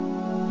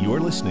You're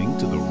listening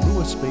to the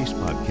Rua Space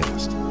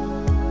Podcast.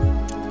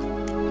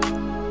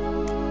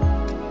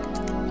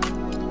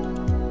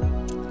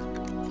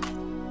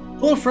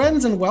 Hello,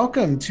 friends, and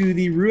welcome to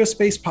the Rua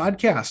Space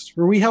Podcast,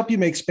 where we help you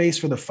make space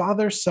for the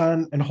Father,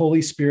 Son, and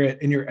Holy Spirit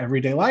in your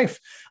everyday life.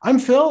 I'm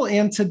Phil,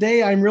 and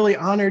today I'm really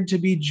honored to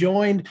be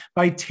joined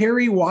by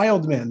Terry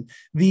Wildman,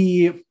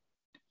 the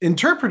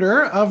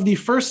interpreter of the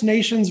First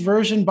Nations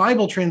Version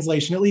Bible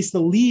translation, at least the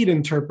lead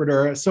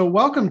interpreter. So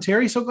welcome,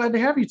 Terry. So glad to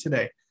have you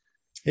today.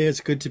 Hey,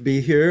 it's good to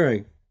be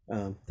here.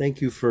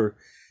 Thank you for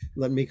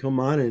letting me come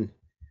on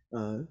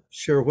and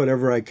share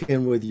whatever I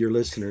can with your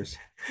listeners.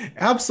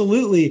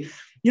 Absolutely.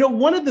 You know,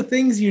 one of the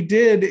things you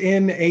did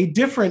in a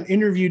different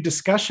interview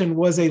discussion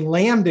was a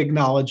land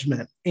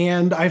acknowledgement.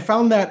 And I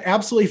found that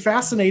absolutely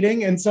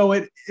fascinating. And so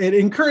it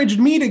encouraged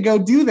me to go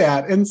do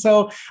that. And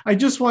so I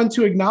just want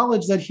to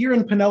acknowledge that here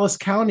in Pinellas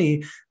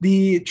County,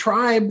 the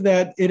tribe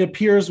that it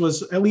appears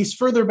was, at least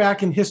further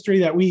back in history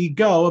that we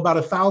go, about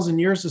 1,000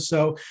 years or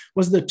so,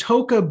 was the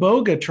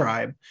Toca-Boga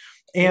tribe.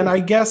 And I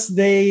guess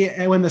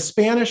when the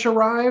Spanish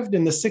arrived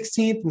in the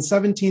 16th and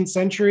 17th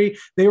century,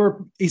 they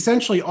were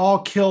essentially all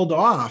killed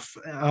off,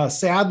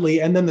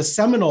 sadly. And then the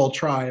Seminole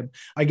tribe,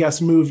 I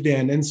guess, moved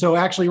in. And so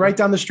actually right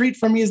down the street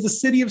from me is the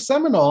city of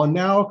Seminole. And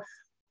now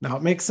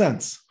it makes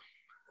sense.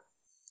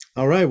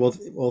 All right.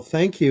 Well,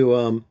 thank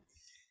you.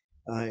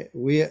 My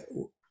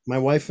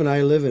wife and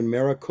I live in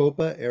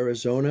Maricopa,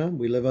 Arizona.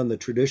 We live on the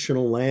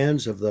traditional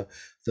lands of the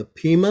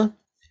Pima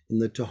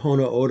and the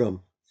Tohono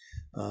O'odham.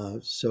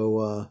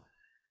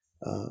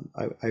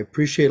 I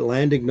appreciate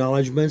land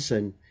acknowledgements,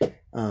 and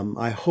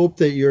I hope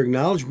that your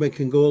acknowledgement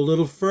can go a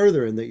little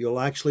further and that you'll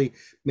actually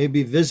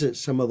maybe visit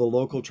some of the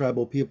local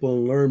tribal people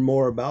and learn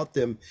more about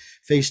them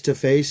face to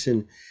face.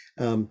 And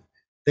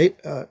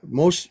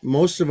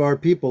most of our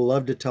people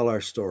love to tell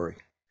our story.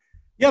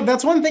 Yeah,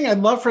 that's one thing I'd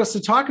love for us to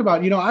talk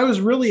about. You know, I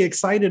was really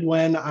excited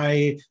when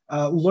I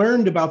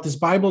learned about this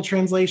Bible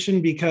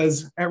translation,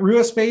 because at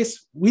Rua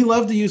Space, we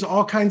love to use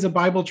all kinds of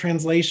Bible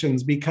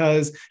translations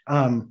because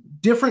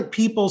different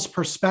people's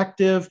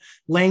perspective,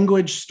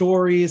 language,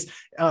 stories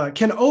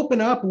can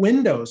open up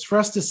windows for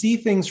us to see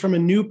things from a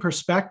new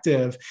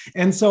perspective.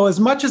 And so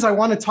as much as I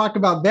want to talk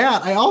about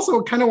that, I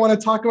also kind of want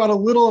to talk about a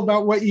little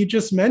about what you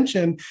just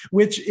mentioned,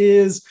 which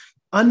is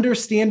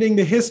understanding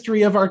the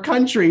history of our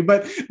country.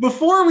 But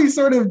before we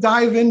sort of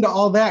dive into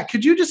all that,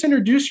 could you just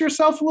introduce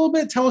yourself a little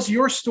bit? Tell us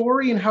your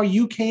story and how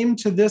you came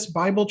to this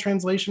Bible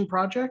translation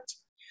project.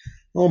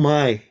 Oh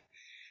my,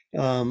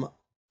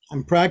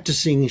 I'm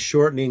practicing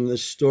shortening the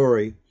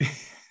story,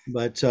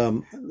 but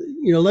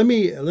let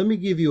me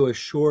give you a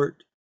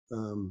short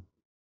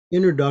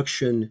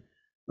introduction.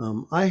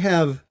 I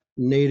have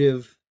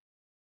Native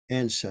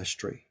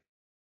ancestry,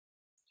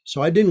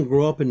 so I didn't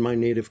grow up in my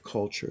native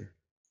culture.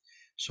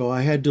 So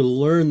I had to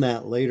learn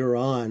that later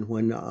on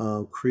when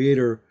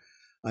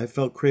I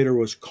felt Creator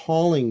was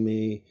calling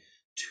me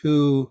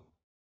to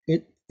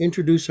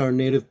introduce our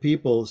native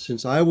people.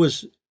 Since I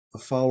was a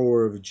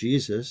follower of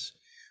Jesus,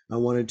 I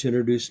wanted to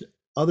introduce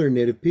other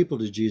native people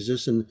to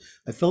Jesus. And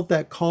I felt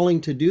that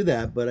calling to do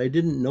that, but I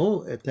didn't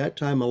know at that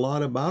time a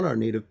lot about our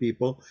native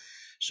people.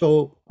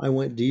 So I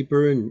went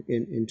deeper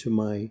into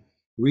my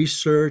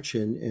research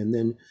and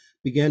then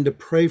began to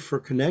pray for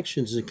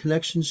connections, and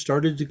connections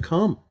started to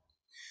come.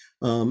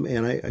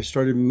 And I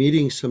started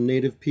meeting some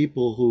native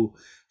people who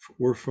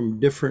were from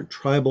different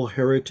tribal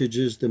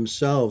heritages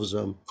themselves.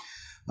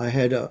 I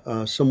had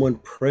someone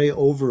pray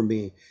over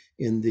me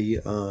in the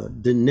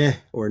Diné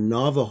or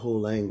Navajo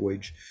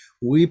language,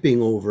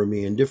 weeping over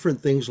me and different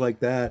things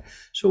like that.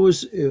 So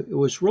it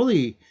was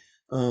really,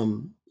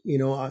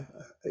 it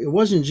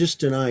wasn't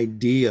just an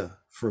idea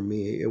for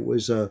me. It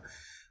was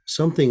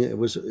something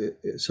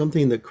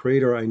that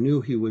Creator, I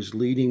knew He was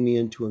leading me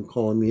into and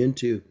calling me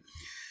into.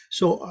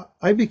 So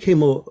I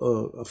became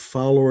a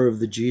follower of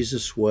the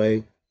Jesus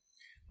way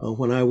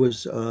when I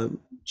was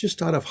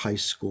just out of high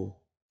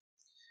school,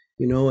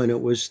 and it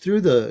was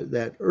through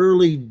that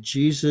early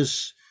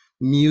Jesus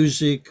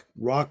music,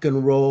 rock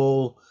and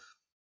roll,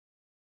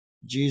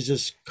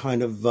 Jesus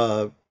kind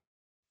of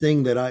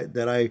thing that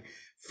I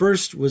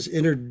first was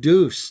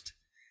introduced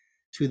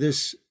to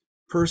this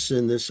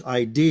person, this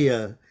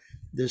idea,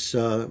 this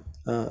of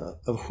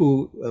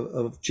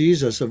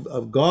Jesus,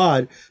 of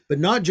God, but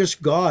not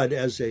just God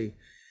as a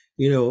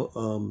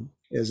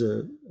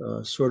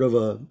sort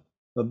of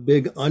a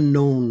big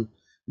unknown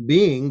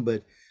being,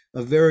 but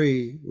a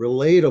very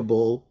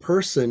relatable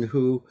person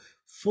who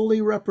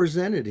fully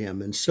represented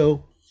Him. And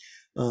so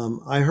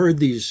I heard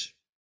these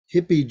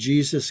hippie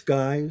Jesus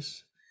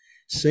guys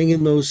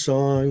singing those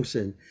songs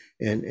and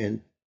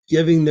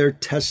giving their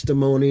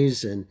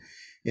testimonies, and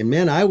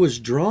man, I was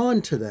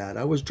drawn to that.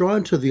 I was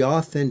drawn to the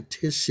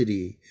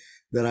authenticity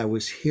that I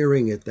was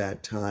hearing at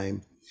that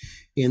time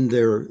in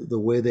the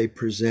way they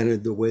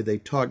presented, the way they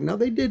talked. Now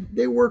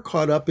they were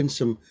caught up in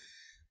some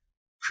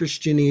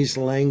Christianese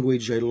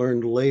language I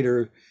learned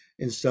later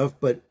and stuff,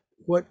 but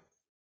what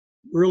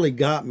really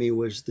got me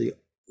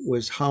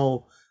was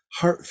how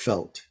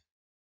heartfelt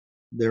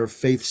their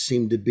faith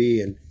seemed to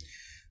be. And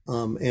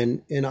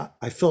And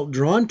I felt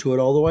drawn to it,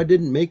 although I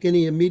didn't make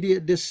any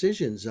immediate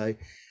decisions. I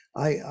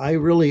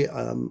really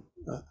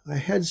I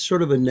had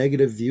sort of a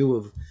negative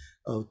view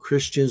of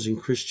Christians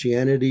and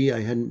Christianity.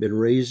 I hadn't been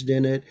raised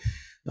in it,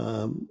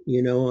 and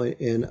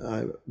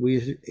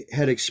we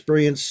had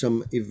experienced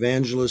some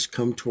evangelists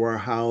come to our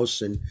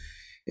house, and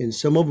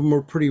some of them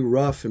were pretty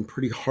rough and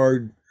pretty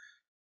hard,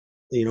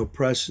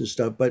 press and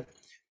stuff. But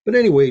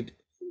anyway,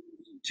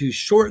 to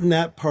shorten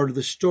that part of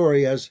the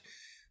story, as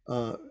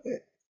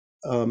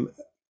um,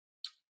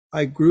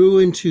 I grew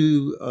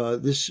into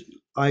this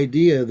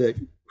idea that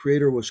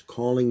Creator was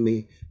calling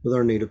me with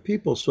our Native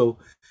people. So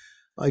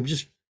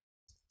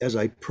as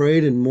I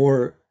prayed and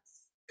more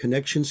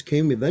connections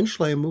came,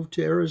 eventually I moved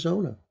to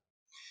Arizona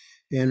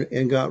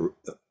and got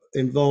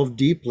involved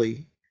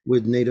deeply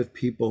with Native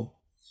people.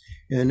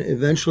 And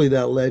eventually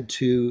that led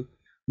to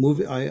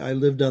moving. I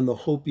lived on the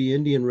Hopi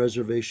Indian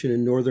Reservation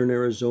in northern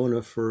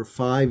Arizona for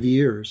 5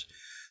 years.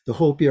 The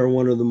Hopi are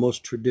one of the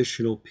most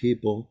traditional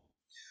people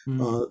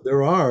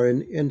there are.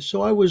 And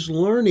so I was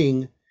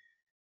learning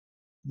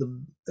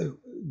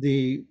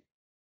the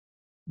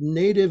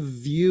Native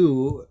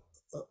view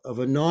of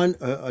a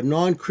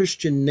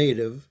non-Christian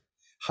Native,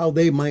 how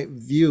they might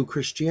view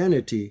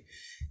Christianity.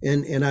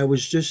 And I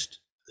was just,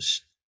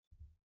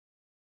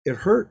 it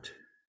hurt.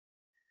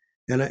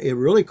 And it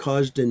really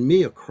caused in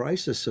me a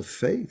crisis of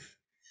faith.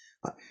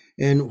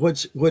 And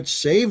what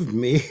saved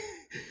me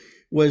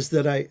was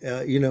that I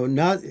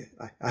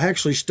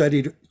actually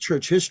studied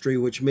church history,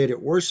 which made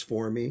it worse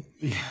for me.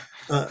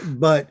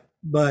 But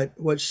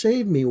what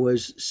saved me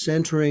was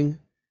centering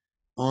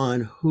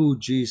on who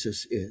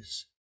Jesus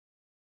is.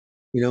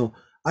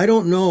 I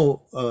don't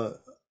know.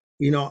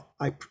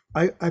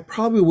 I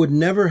probably would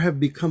never have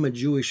become a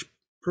Jewish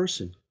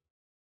person.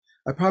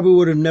 I probably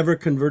would have never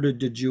converted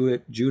to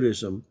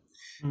Judaism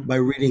by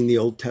reading the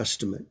Old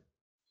Testament.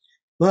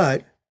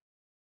 But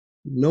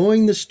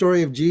knowing the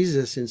story of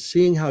Jesus and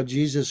seeing how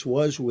Jesus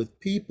was with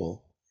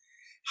people,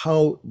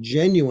 how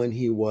genuine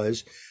he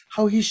was,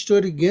 how he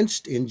stood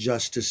against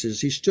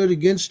injustices, he stood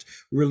against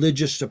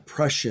religious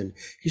oppression,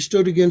 he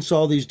stood against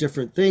all these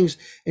different things,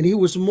 and he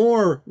was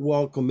more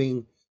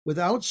welcoming with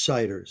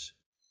outsiders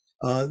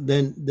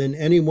than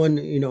anyone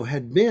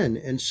had been.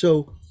 And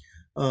so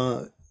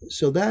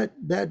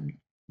that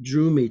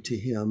drew me to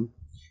him,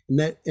 and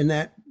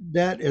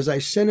that as I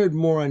centered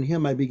more on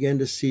him, I began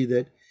to see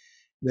that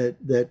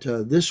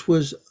this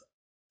was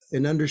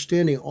an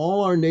understanding.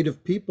 All our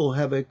Native people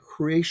have a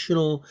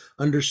creational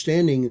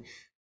understanding.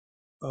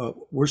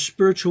 We're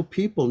spiritual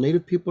people.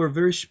 Native people are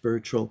very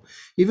spiritual.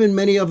 Even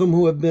many of them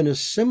who have been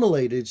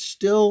assimilated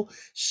still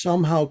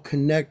somehow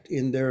connect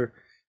in their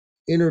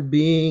inner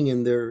being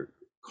and their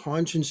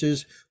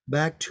consciences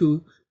back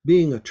to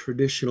being a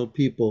traditional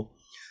people.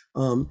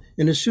 And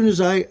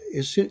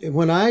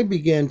when I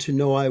began to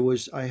know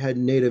I had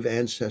Native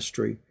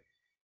ancestry,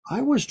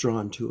 I was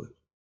drawn to it.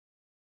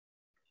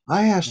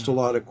 I asked a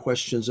lot of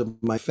questions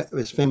of my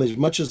family as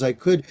much as I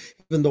could,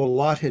 even though a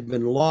lot had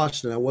been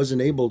lost and I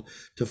wasn't able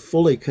to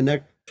fully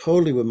connect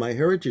totally with my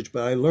heritage.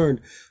 But I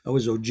learned I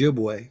was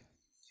Ojibwe,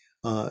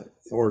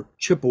 or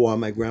Chippewa,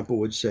 my grandpa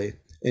would say.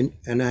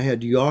 And I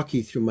had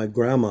Yaqui through my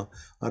grandma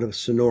out of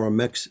Sonora,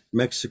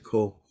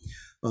 Mexico,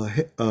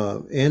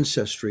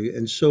 ancestry.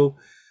 And so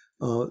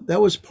that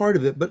was part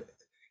of it. But,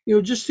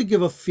 just to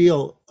give a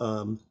feel,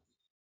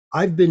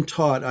 I've been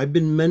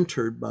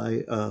mentored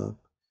by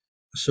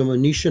some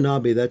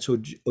Anishinaabe, that's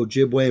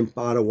Ojibwe and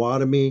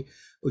Potawatomi.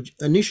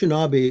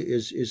 Anishinaabe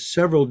is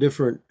several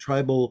different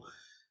tribal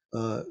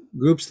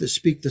groups that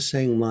speak the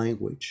same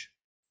language.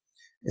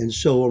 And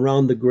so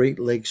around the Great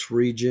Lakes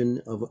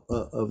region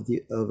of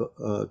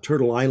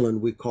Turtle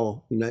Island, we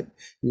call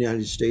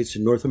United States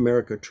and North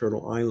America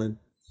Turtle Island.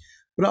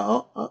 But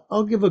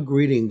I'll give a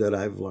greeting that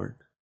I've learned.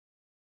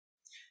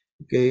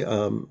 Okay,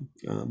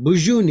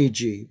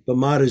 Bujuniji,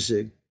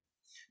 Bamarazig,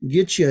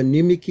 Gitcha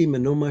Nimiki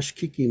Manomash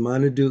Kiki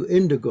Manadu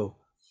Indigo,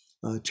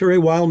 Tere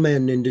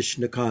Wildman Nindish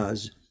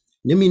Nakaz,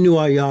 Niminu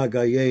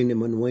Ayaga Ye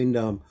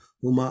Nimanwendam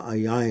Uma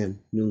Ayayan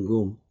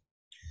Nungum.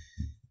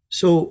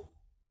 So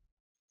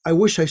I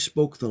wish I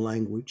spoke the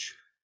language.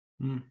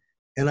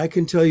 And I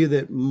can tell you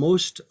that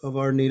most of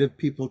our Native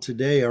people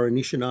today, our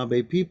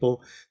Anishinaabe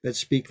people that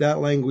speak that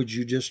language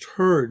you just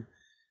heard,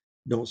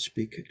 don't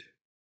speak it.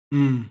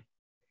 And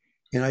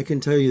I can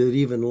tell you that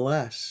even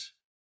less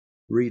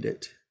read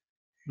it.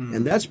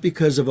 And that's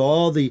because of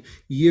all the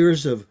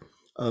years of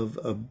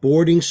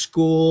boarding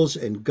schools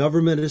and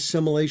government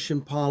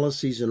assimilation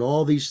policies and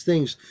all these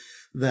things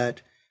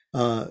that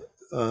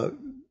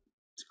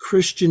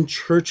Christian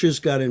churches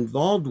got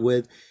involved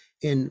with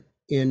in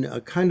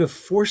kind of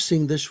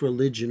forcing this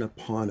religion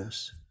upon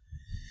us.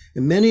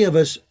 And many of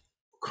us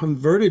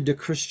converted to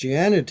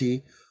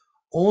Christianity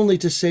only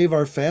to save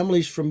our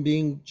families from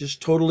being just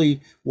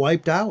totally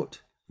wiped out.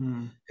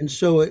 And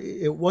so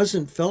it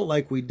wasn't felt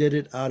like we did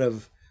it out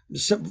of,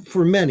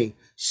 for many.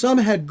 Some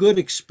had good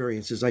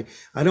experiences. I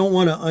don't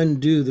want to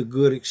undo the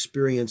good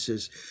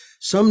experiences.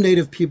 Some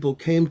Native people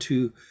came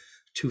to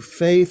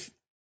faith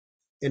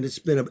and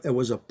it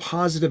was a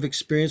positive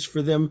experience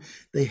for them.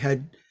 They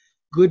had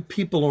good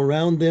people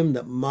around them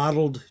that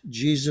modeled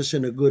Jesus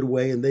in a good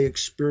way, and they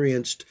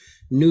experienced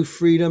new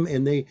freedom.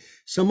 And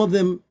some of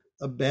them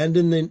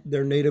abandoned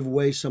their native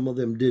way, some of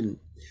them didn't.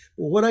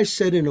 Well, what I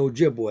said in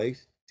Ojibwe,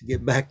 to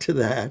get back to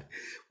that,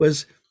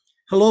 was,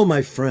 "Hello,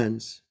 my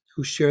friends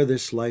who share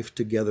this life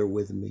together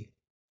with me.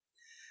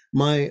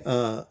 My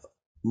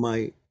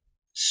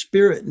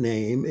spirit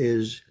name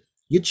is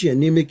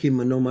Gitchianimiki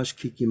Manomas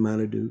Kiki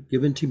Manadu,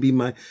 given to me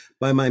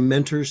by my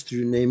mentors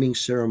through naming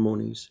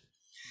ceremonies."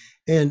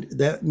 And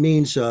that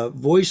means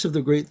voice of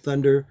the great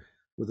thunder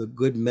with a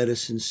good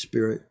medicine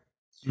spirit.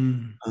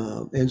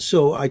 And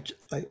so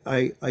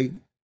I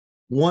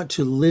want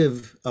to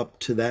live up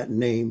to that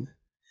name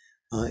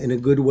in a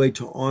good way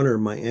to honor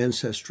my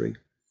ancestry.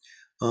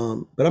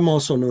 But I'm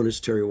also known as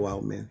Terry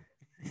Wildman.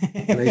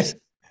 And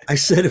I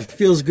said it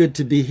feels good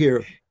to be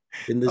here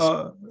in this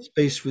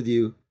space with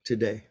you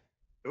today.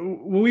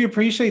 We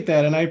appreciate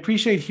that. And I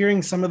appreciate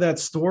hearing some of that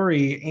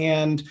story.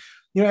 And,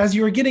 as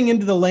you were getting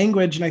into the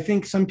language, and I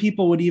think some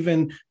people would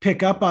even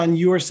pick up on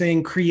you were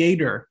saying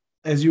creator,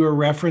 as you were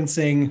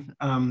referencing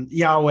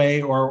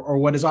Yahweh or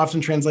what is often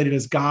translated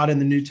as God in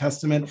the New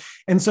Testament.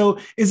 And so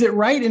is it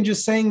right in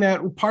just saying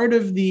that part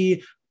of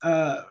the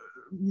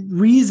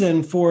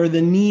reason for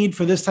the need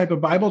for this type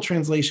of Bible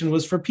translation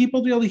was for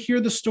people to be able to hear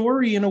the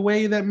story in a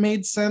way that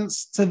made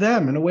sense to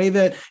them, in a way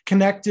that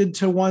connected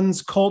to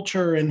one's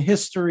culture and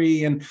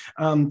history, and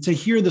to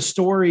hear the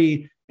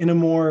story in a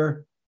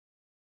more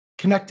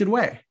connected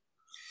way?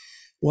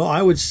 Well,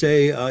 I would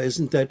say,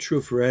 isn't that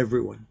true for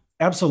everyone?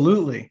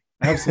 Absolutely.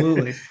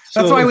 Absolutely.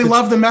 That's why we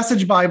love the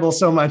Message Bible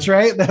so much,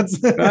 right? That's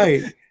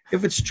right.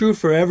 If it's true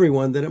for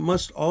everyone, then it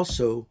must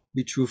also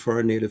be true for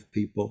our native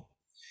people.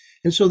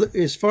 And so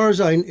as far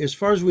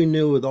as we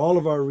knew, with all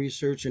of our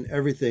research and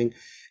everything,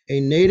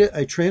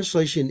 a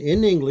translation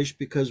in English,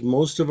 because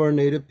most of our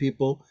native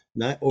people,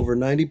 not over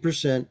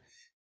 90%,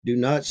 do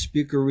not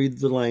speak or read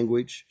the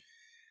language.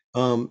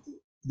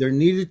 There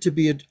needed to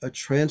be a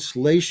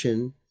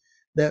translation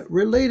that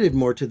related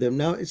more to them.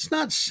 Now, it's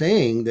not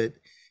saying that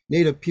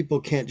native people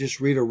can't just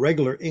read a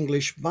regular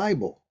English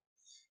Bible,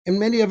 and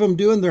many of them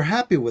do, and they're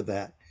happy with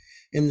that.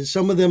 And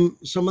some of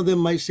them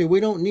might say,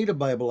 we don't need a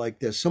Bible like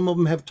this. Some of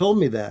them have told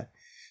me that,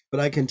 but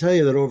I can tell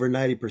you that over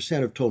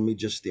 90% have told me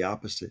just the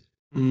opposite.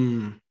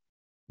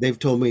 They've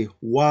told me,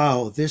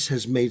 wow, this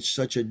has made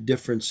such a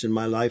difference in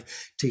my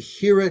life to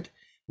hear it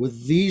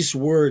with these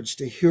words,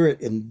 to hear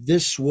it in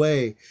this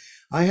way.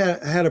 I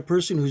had a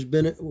person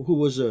who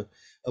was a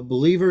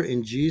believer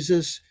in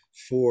Jesus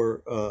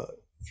for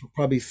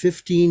probably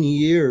 15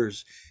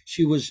 years.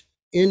 She was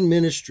in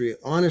ministry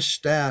on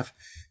staff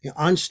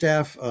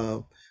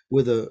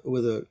with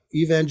a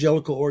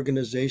evangelical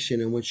organization,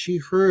 and when she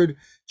heard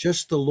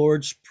just the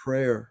Lord's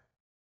Prayer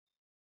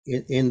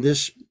in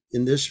this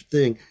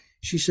thing,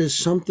 she says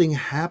something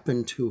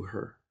happened to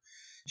her.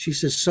 She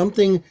says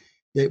something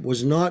that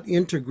was not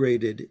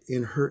integrated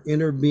in her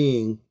inner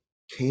being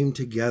came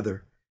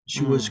together.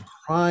 She was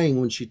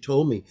crying when she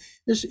told me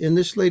this, and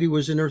this lady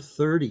was in her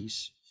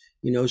 30s,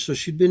 so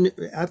she'd been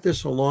at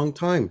this a long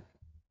time.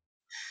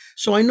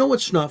 So I know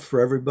it's not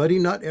for everybody.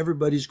 Not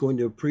everybody's going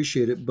to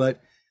appreciate it,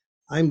 but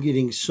I'm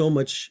getting so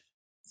much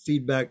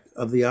feedback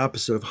of the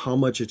opposite of how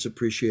much it's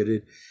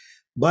appreciated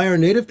by our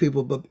native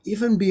people. But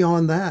even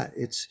beyond that,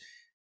 it's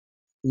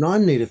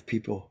non-native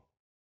people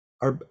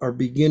are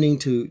beginning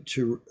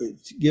to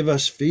give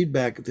us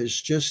feedback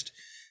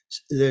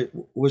that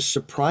was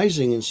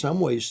surprising in some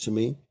ways to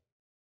me.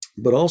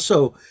 But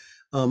also,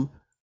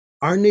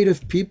 our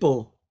native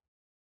people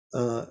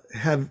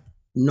have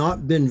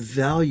not been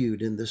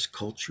valued in this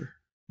culture.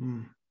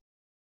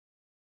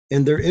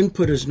 And their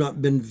input has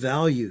not been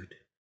valued.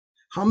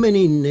 How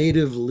many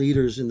native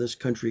leaders in this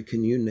country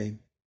can you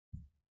name?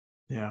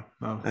 Yeah.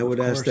 I would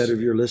ask that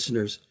of your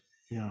listeners.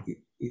 Yeah.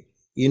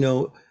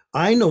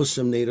 I know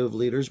some native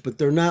leaders, but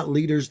they're not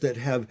leaders that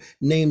have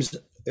names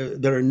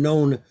that are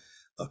known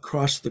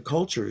across the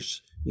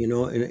cultures,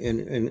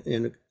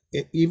 and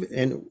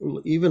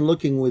even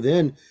looking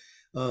within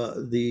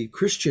the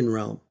Christian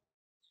realm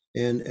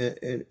and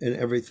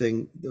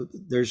everything,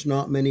 there's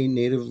not many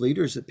native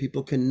leaders that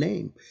people can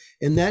name,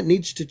 and that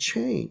needs to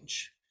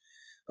change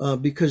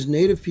because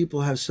native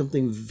people have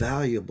something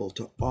valuable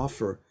to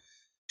offer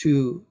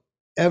to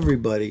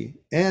everybody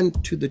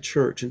and to the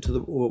church and to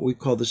what we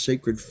call the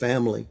sacred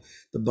family,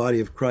 the body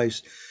of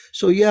Christ.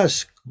 So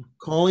yes,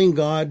 calling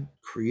God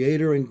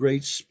Creator and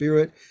Great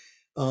Spirit.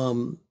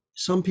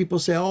 Some people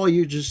say, "Oh,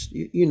 you're just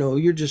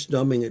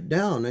dumbing it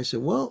down." I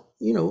said, "Well,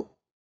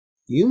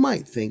 you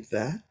might think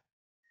that,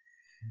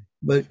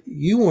 but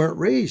you weren't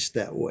raised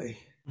that way,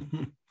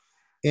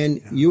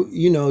 and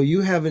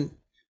you haven't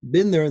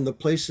been there in the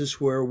places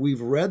where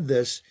we've read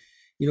this."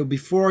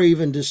 Before I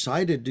even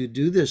decided to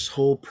do this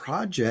whole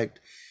project,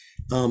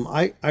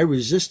 I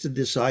resisted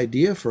this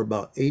idea for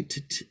about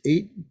 8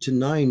 to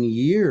 9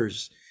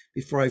 years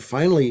before I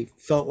finally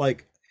felt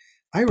like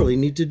I really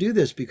need to do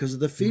this because of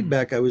the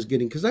feedback I was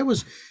getting. Because I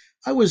was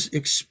I was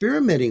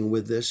experimenting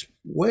with this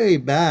way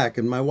back,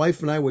 and my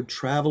wife and I would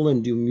travel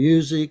and do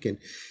music, and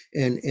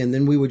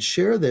then we would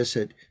share this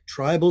at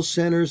tribal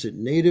centers, at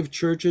native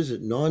churches,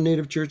 at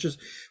non-native churches.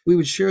 We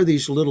would share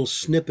these little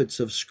snippets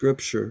of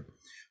scripture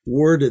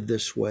worded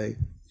this way.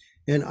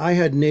 And I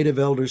had native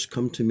elders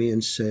come to me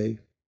and say,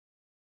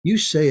 "You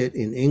say it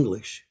in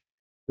English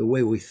the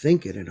way we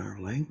think it in our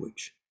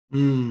language."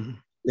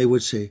 They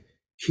would say,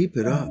 "Keep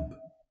it up.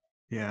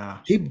 Yeah.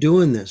 Keep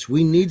doing this.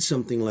 We need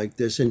something like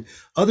this." And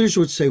others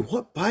would say,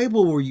 "What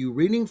Bible were you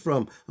reading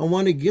from? I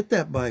want to get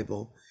that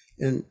Bible."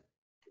 And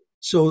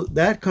so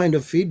that kind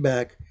of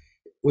feedback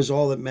was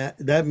all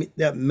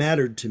that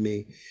mattered to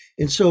me.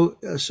 And so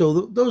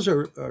those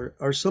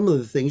are some of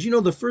the things.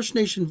 The First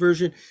Nation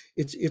version,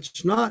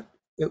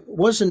 it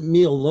wasn't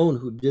me alone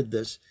who did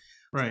this.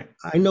 Right.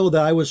 I know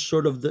that I was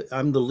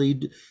I'm the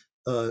lead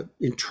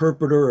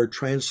interpreter or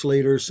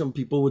translator, some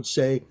people would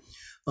say,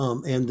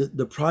 and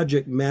the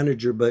project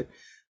manager, but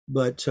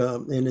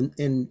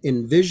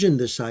envisioned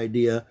this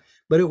idea.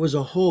 But it was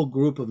a whole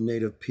group of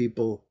Native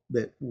people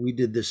that we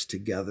did this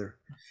together,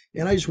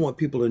 and I just want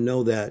people to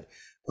know that.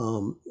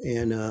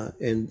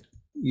 And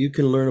you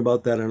can learn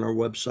about that on our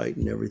website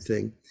and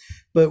everything.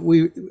 But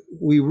we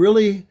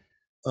really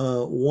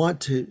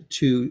want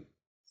to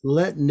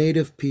let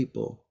Native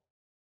people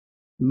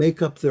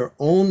make up their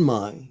own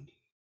mind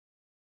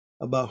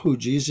about who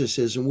Jesus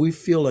is. And we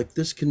feel like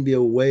this can be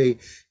a way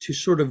to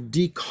sort of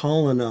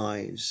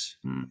decolonize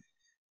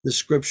the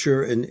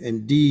scripture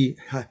and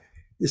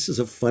this is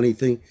a funny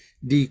thing,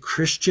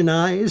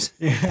 de-Christianize.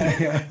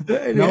 Yeah.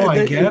 No,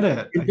 I get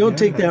it. Don't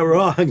take that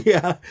wrong.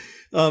 Yeah.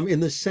 In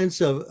the sense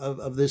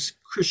of this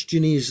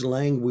Christianese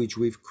language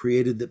we've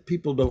created that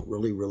people don't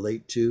really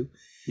relate to.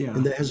 Yeah.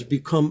 And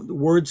that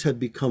words have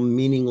become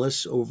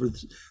meaningless over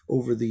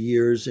the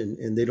years,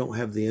 and they don't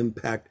have the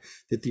impact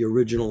that the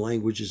original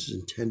languages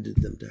intended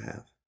them to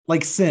have.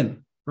 Like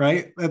sin,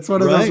 right? That's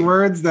one of those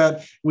words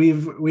that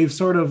we've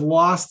sort of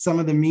lost some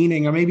of the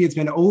meaning, or maybe it's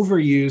been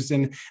overused,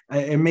 and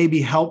it may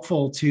be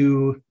helpful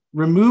to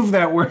remove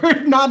that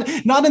word,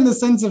 not in the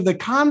sense of the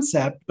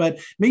concept, but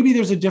maybe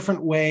there's a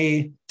different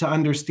way to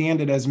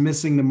understand it as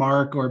missing the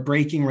mark or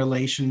breaking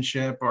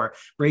relationship or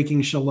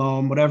breaking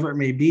shalom, whatever it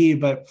may be.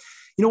 But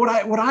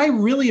what I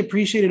really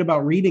appreciated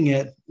about reading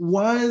it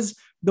was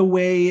the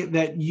way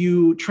that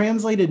you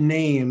translated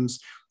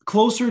names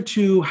closer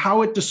to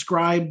how it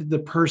described the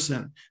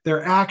person,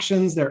 their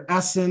actions, their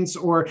essence,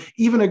 or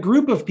even a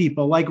group of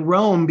people like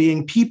Rome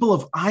being people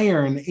of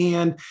iron,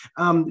 and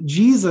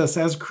Jesus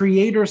as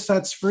creator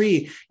sets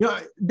free.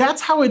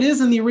 That's how it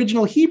is in the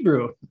original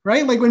Hebrew,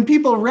 right? Like when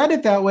people read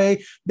it that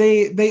way,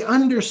 they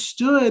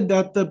understood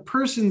that the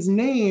person's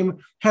name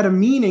had a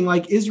meaning,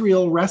 like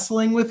Israel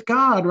wrestling with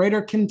God, right?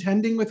 Or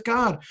contending with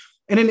God.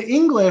 And in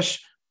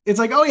English, it's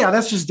like, oh yeah,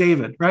 that's just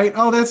David, right?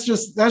 Oh, that's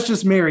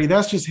just Mary,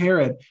 that's just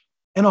Herod.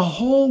 And a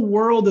whole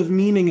world of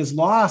meaning is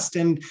lost.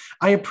 And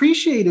I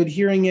appreciated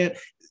hearing it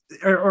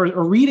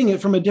or reading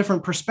it from a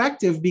different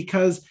perspective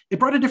because it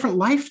brought a different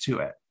life to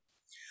it.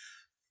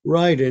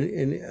 Right.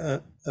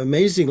 And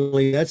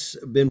amazingly, that's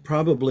been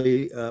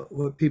probably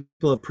what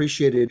people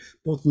appreciated,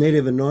 both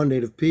Native and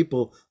non-Native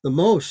people, the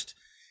most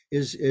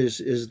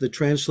is the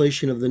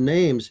translation of the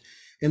names.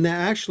 And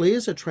that actually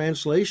is a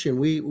translation.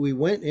 We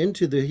went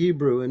into the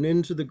Hebrew and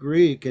into the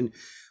Greek and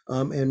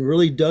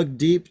really dug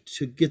deep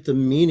to get the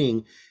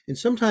meaning. And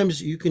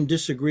sometimes you can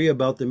disagree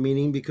about the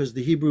meaning because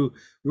the Hebrew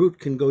root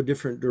can go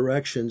different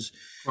directions.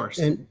 Of course.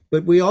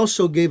 But we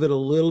also gave it a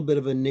little bit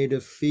of a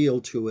native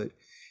feel to it.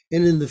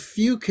 And in the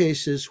few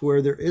cases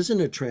where there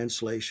isn't a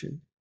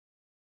translation,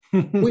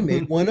 we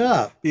made one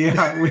up.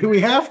 Yeah, we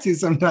have to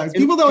sometimes.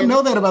 People don't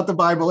know that about the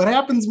Bible. It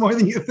happens more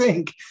than you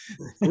think.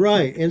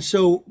 Right. And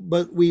so,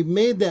 but we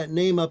made that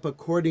name up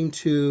according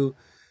to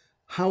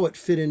how it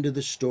fit into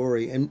the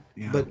story.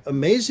 But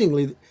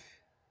amazingly,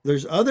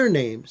 there's other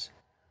names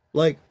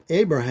like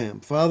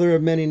Abraham, father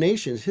of many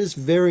nations. His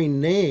very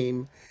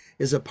name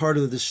is a part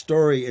of the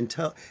story and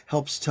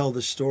helps tell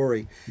the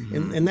story.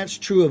 Mm-hmm. And that's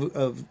true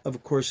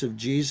of course, of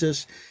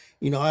Jesus.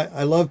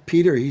 I love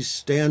Peter. He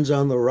stands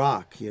on the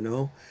rock,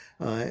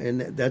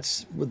 and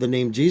that's what the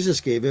name Jesus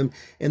gave him.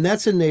 And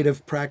that's a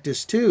native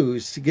practice too,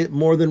 is to get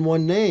more than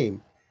one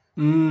name,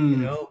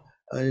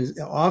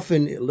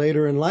 often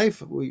later in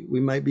life, we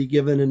might be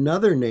given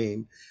another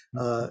name,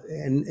 but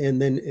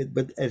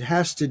it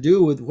has to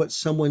do with what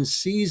someone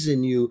sees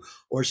in you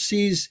or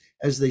sees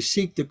as they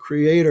seek the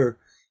Creator,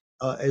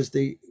 as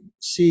they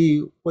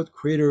see what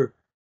Creator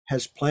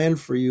has planned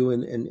for you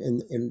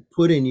and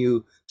put in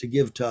you to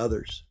give to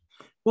others.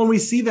 Well, we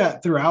see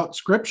that throughout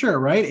Scripture,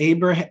 right?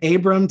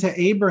 Abram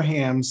to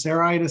Abraham,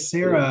 Sarai to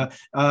Sarah,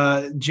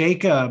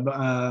 Jacob.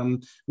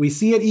 We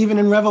see it even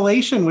in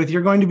Revelation with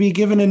you're going to be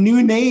given a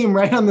new name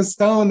right on the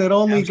stone that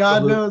only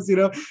God knows.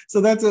 So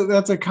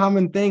that's a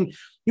common thing.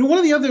 One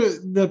of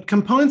the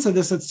components of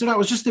this that stood out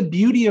was just the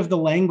beauty of the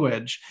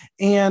language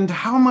and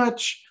how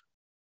much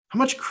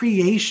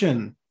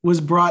creation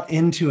was brought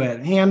into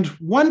it. And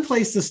one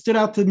place that stood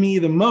out to me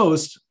the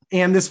most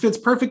and this fits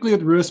perfectly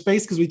with Rua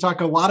Space because we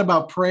talk a lot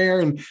about prayer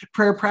and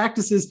prayer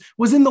practices,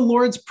 was in the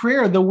Lord's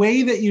Prayer, the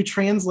way that you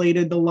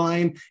translated the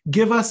line,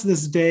 "Give us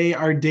this day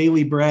our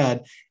daily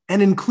bread,"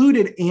 and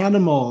included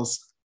animals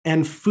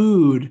and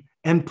food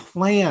and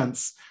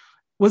plants.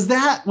 Was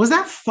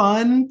that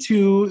fun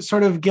to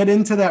sort of get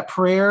into that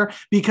prayer?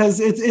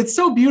 Because it's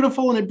so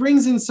beautiful and it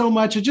brings in so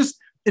much.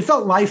 It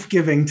felt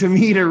life-giving to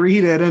me to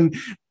read it. And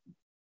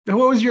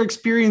what was your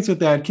experience with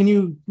that? Can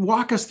you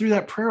walk us through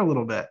that prayer a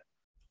little bit?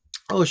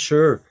 Oh,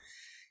 sure.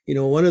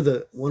 One of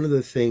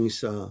the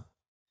things,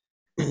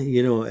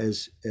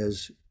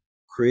 as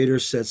Creator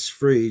sets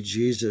free,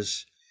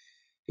 Jesus,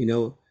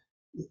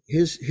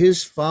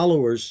 his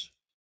followers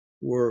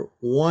were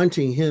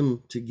wanting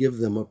him to give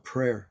them a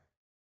prayer.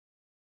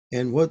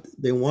 And what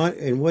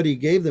he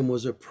gave them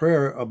was a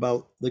prayer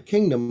about the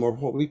kingdom, or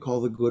what we call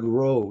the good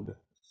road.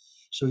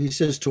 So he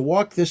says, to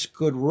walk this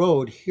good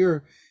road,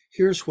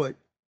 here's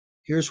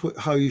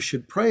how you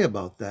should pray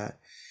about that.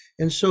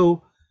 And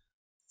so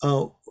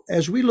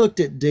as we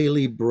looked at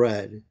daily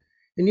bread,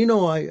 and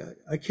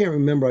I can't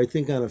remember, I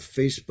think on a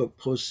Facebook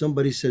post,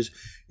 somebody says,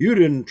 you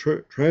didn't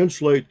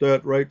translate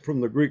that right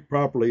from the Greek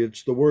properly.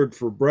 It's the word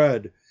for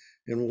bread.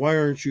 And why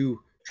aren't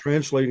you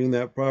translating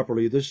that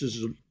properly? This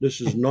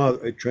is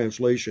not a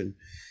translation.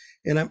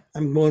 And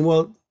I'm going,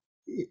 well,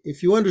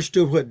 if you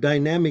understood what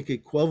dynamic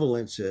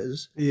equivalence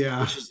is,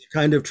 which is the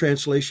kind of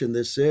translation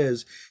this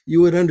is,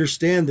 you would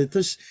understand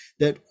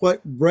that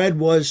what bread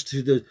was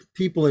to the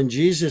people in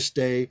Jesus'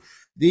 day,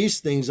 these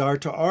things are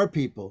to our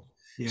people.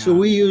 Yeah. So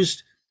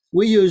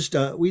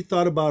we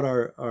thought about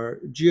our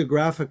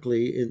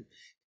geographically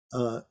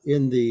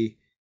in the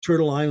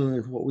Turtle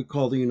Island, what we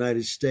call the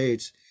United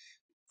States.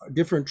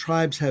 Different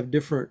tribes have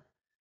different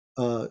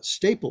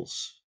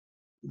staples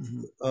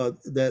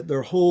that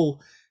their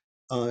whole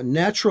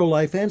natural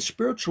life and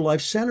spiritual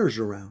life centers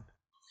around.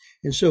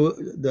 And so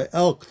the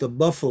elk, the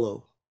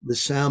buffalo, the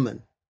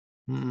salmon,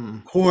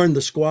 corn,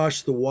 the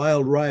squash, the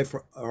wild rice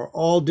are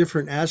all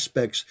different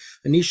aspects.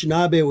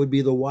 Anishinaabe would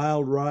be the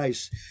wild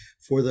rice.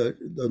 For the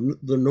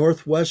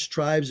Northwest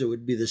tribes, it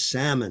would be the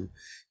salmon.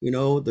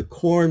 The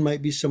corn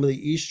might be some of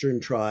the Eastern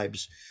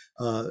tribes.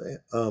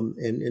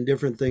 And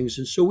different things.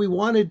 And so we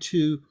wanted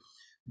to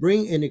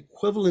bring an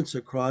equivalence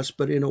across,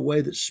 but in a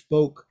way that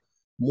spoke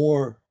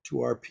more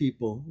to our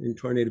people,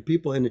 into our native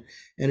people. And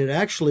it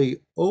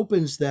actually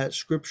opens that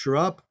scripture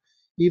up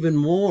even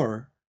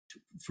more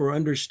for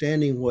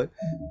understanding what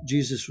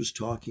Jesus was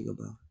talking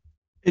about.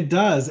 It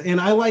does.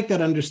 And I like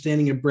that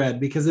understanding of bread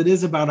because it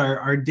is about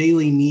our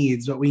daily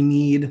needs, what we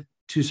need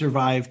to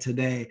survive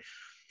today.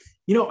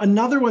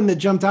 Another one that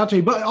jumped out to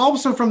me, but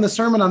also from the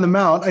Sermon on the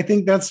Mount, I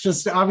think that's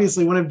just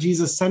obviously one of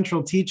Jesus'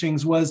 central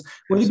teachings were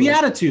the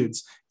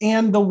Beatitudes.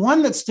 And the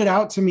one that stood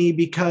out to me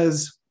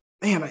because,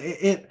 man,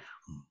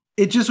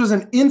 it just was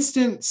an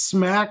instant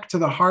smack to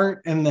the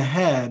heart and the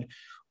head,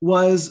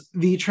 was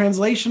the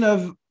translation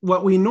of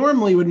what we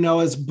normally would know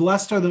as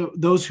 "blessed are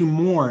those who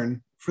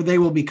mourn, for they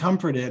will be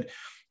comforted."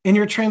 And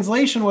your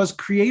translation was,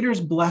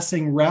 "Creator's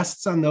blessing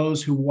rests on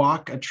those who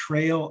walk a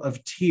trail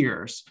of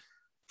tears,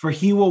 for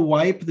he will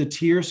wipe the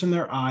tears from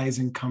their eyes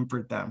and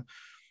comfort them."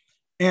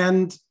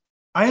 And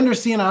I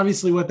understand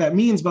obviously what that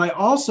means, but I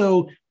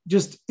also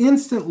just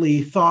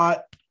instantly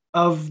thought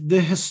of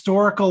the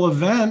historical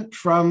event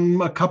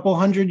from a couple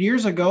hundred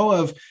years ago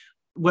of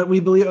what we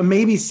believe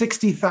maybe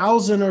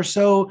 60,000 or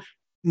so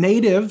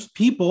native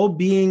people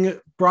being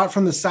brought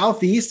from the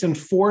Southeast and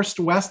forced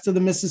west of the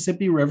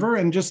Mississippi River,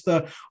 and just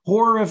the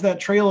horror of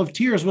that Trail of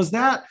Tears. Was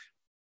that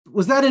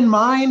in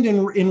mind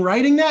in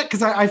writing that?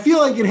 Because I feel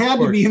like it had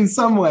to be in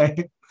some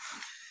way.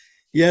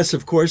 Yes,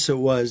 of course it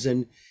was.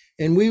 And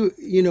we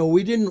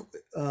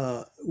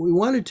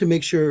wanted to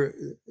make sure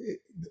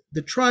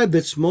the tribe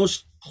that's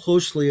most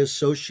closely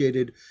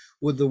associated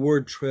with the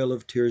word Trail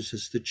of Tears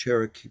is the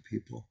Cherokee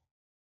people.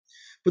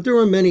 But there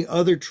were many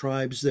other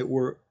tribes that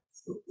were,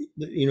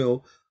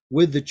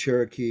 with the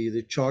Cherokee,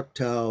 the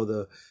Choctaw,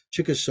 the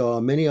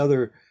Chickasaw, many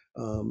other,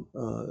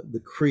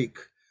 the Creek,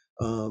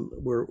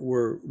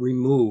 were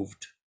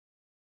removed.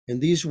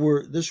 And this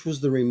was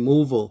the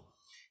removal.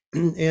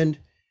 And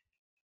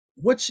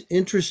what's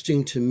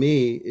interesting to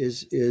me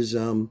is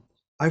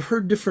I've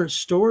heard different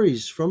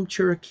stories from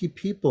Cherokee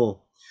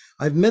people.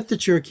 I've met the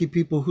Cherokee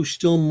people who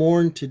still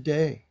mourn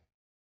today.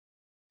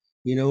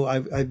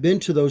 I've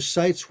been to those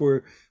sites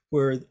where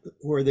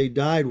they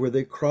died, where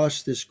they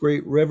crossed this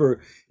great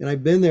river, and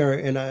I've been there,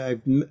 and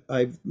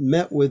I've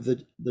met with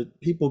the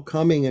people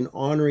coming and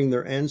honoring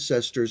their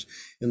ancestors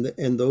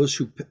and those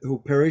who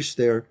perished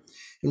there.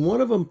 And one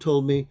of them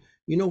told me,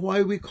 "You know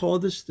why we call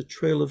this the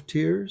Trail of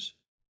Tears?"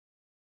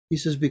 He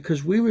says,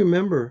 "Because we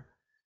remember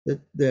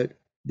that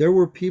there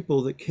were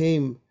people that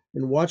came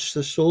and watched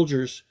the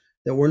soldiers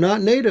that were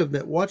not native,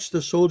 that watched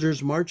the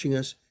soldiers marching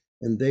us,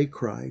 and they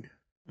cried."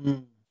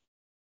 Mm.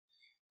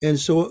 And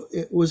so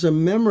it was a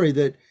memory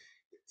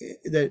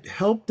that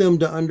helped them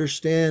to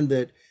understand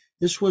that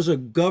this was a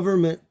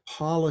government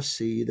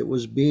policy that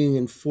was being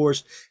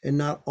enforced, and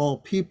not all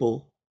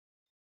people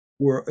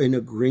were in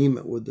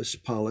agreement with this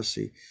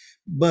policy.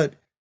 But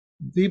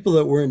people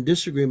that were in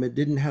disagreement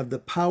didn't have the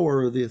power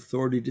or the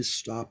authority to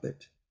stop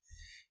it,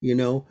 you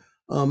know.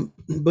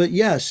 But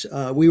yes,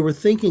 we were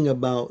thinking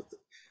about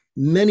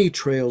many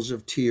trails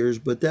of tears,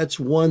 but that's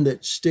one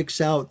that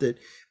sticks out that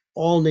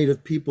all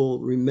Native people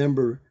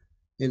remember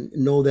and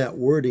know that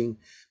wording.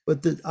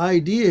 But the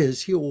idea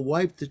is he will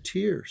wipe the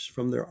tears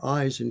from their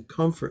eyes and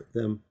comfort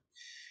them.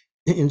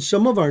 In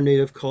some of our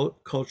Native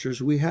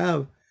cultures, we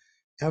have,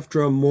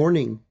 after a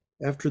mourning,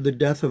 after the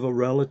death of a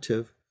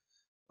relative,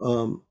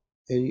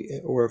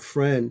 or a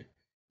friend,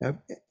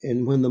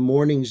 and when the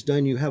mourning's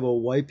done, you have a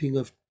wiping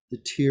of the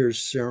tears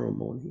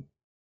ceremony.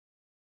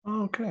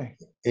 Okay.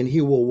 And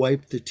he will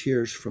wipe the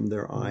tears from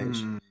their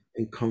eyes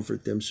and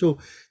comfort them. So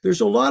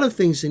there's a lot of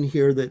things in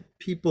here that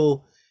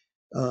people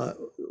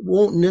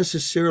won't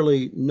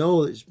necessarily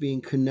know is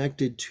being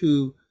connected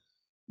to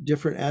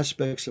different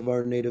aspects of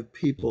our Native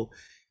people,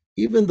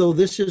 even though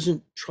this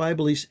isn't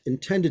tribally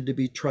intended to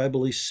be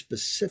tribally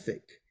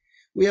specific.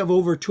 We have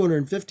over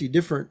 250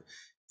 different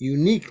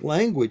unique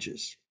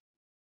languages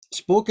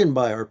spoken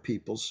by our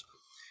peoples,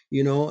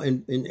 you know,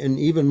 and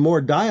even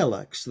more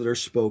dialects that are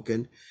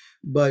spoken.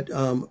 But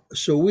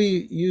so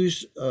we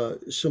use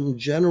some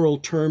general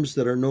terms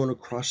that are known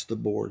across the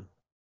board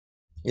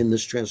in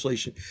this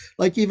translation,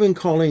 like even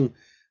calling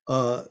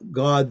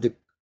God,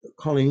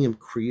 calling him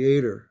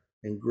Creator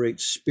and Great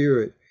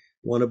Spirit,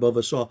 one above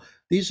us all.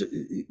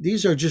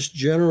 These are just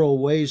general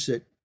ways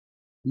that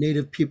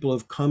Native people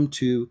have come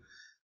to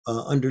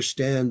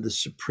understand the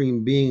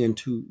Supreme Being and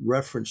to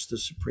reference the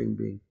Supreme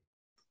Being.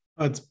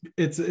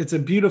 It's a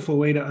beautiful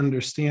way to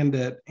understand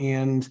it,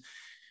 and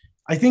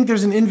I think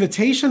there's an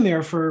invitation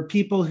there for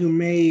people who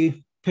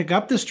may pick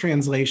up this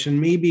translation,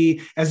 maybe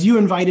as you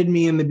invited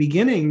me in the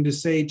beginning to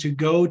say, to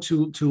go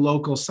to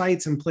local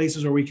sites and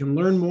places where we can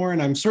learn more.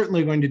 And I'm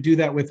certainly going to do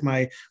that with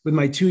my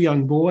two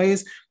young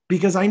boys,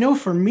 because I know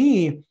for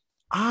me,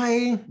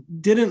 I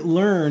didn't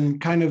learn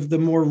kind of the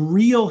more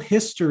real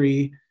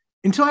history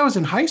until I was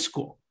in high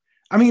school.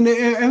 I mean,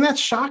 and that's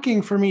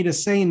shocking for me to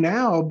say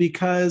now,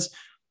 because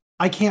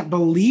I can't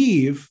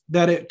believe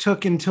that it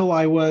took until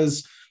I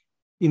was,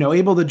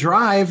 able to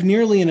drive,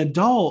 nearly an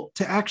adult,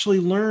 to actually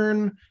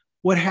learn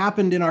what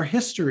happened in our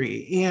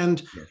history. And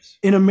yes.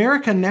 In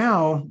America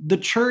now, the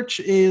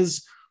church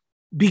is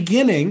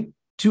beginning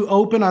to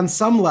open on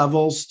some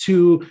levels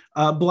to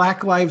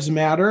Black Lives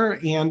Matter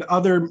and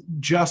other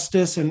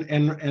justice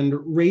and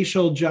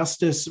racial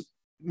justice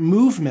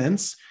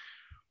movements.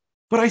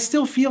 But I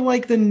still feel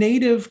like the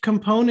Native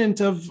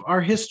component of our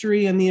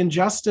history and the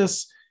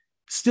injustice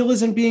still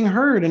isn't being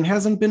heard and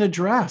hasn't been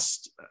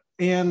addressed.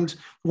 And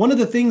one of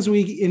the things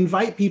we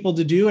invite people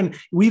to do, and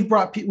we've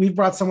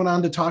brought someone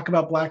on to talk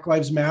about Black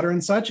Lives Matter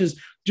and such, is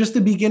just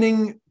the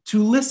beginning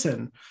to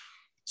listen.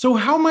 So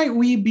how might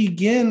we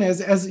begin,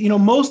 as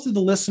most of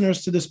the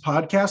listeners to this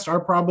podcast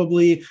are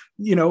probably,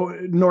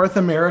 North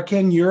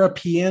American,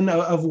 European,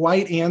 of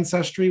white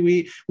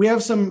ancestry. We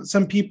have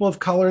some people of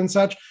color and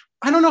such.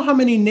 I don't know how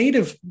many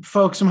Native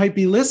folks might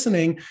be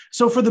listening.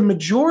 So for the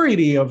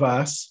majority of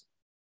us,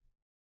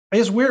 I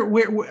guess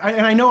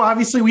and I know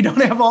obviously we don't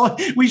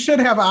have we should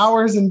have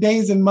hours and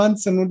days and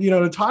months and,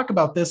 to talk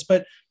about this,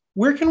 but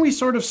where can we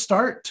sort of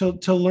start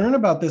to learn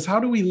about this?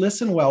 How do we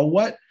listen well?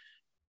 What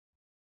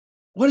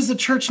does the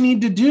church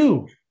need to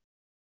do?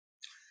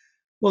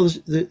 Well,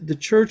 the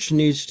church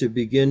needs to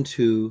begin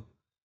to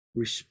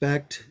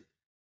respect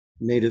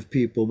Native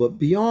people, but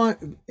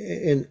beyond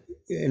and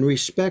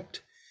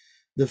respect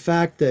the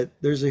fact that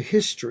there's a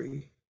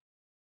history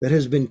that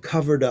has been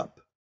covered up.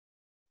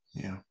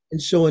 Yeah.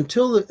 And so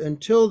until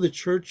the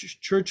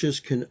churches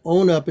can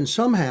own up, and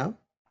some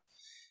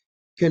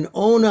can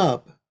own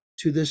up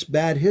to this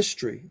bad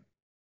history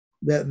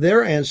that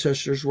their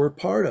ancestors were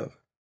part of,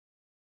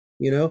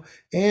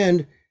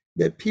 and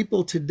that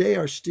people today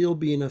are still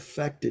being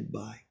affected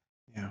by.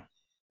 Yeah.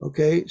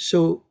 Okay,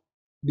 so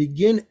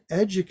begin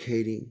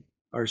educating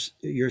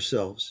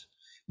yourselves.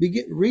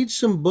 Read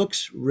some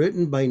books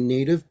written by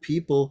Native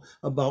people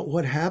about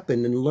what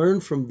happened and learn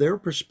from their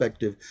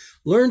perspective.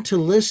 Learn to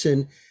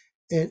listen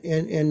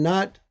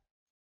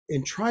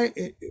and try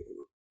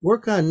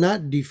work on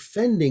not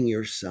defending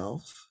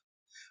yourself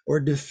or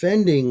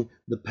defending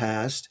the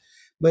past,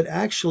 but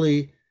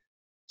actually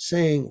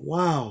saying,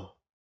 wow,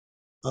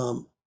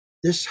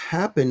 this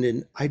happened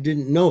and I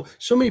didn't know.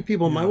 So many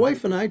people, my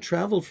wife and I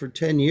traveled for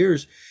 10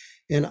 years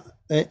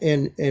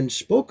and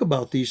spoke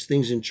about these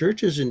things in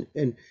churches,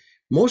 and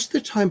most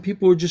of the time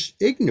people were just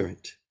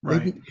ignorant.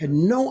 Right. They had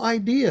no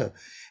idea.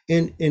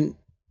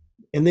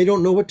 And they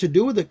don't know what to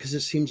do with it because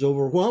it seems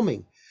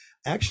overwhelming.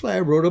 Actually, I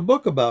wrote a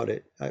book about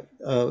it.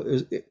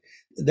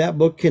 That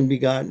book can be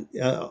gotten,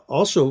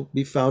 also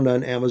be found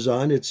on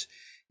Amazon.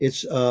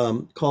 It's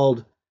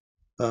called,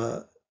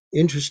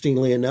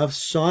 interestingly enough,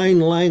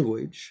 Sign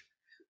Language.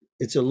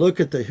 It's a look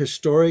at the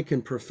historic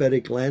and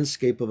prophetic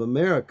landscape of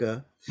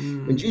America.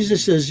 Mm-hmm. And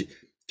Jesus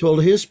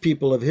told his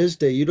people of his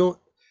day, you don't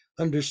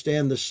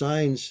understand the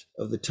signs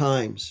of the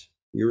times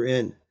you're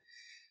in.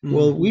 Mm-hmm.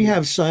 Well, we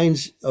have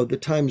signs of the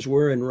times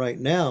we're in right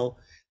now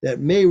that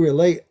may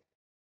relate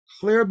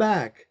clear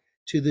back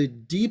to the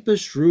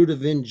deepest root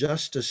of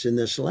injustice in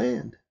this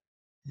land.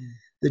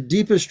 The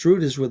deepest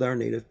root is with our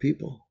native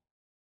people.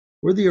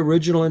 We're the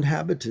original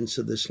inhabitants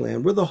of this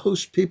land. We're the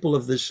host people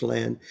of this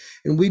land.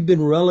 And we've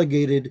been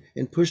relegated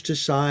and pushed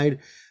aside,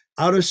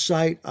 out of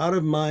sight, out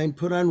of mind,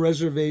 put on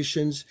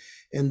reservations,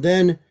 and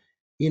then,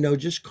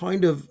 just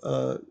kind of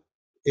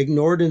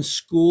ignored in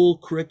school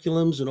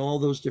curriculums and all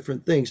those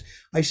different things.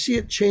 I see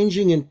it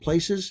changing in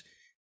places,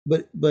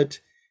 but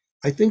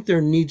I think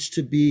there needs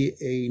to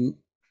be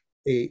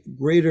a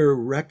greater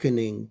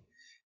reckoning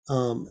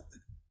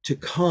to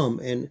come.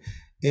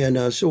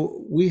 And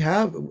so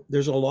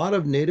there's a lot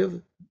of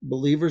Native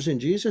believers in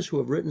Jesus who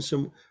have written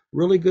some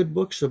really good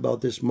books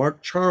about this.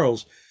 Mark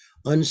Charles,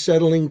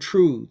 Unsettling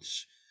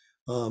Truths,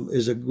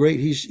 is a great,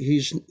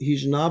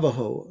 he's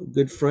Navajo, a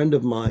good friend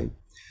of mine,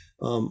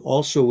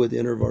 also with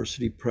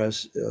InterVarsity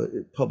Press,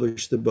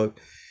 published the book.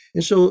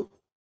 And so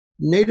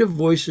Native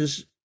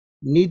voices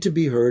need to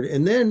be heard.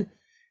 And then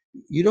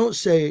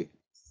the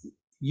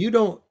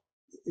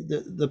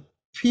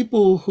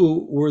people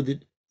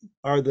who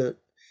are the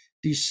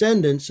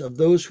descendants of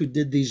those who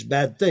did these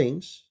bad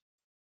things,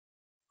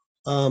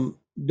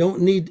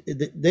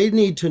 they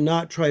need to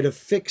not try to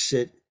fix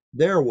it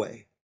their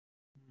way.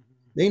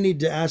 They need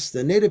to ask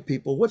the Native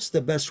people, what's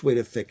the best way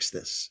to fix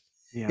this?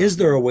 Yeah. Is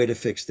there a way to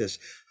fix this?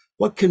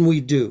 What can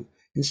we do?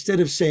 Instead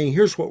of saying,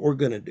 here's what we're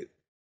going to do.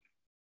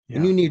 Yeah.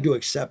 And you need to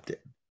accept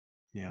it.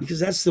 Yeah. Because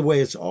that's the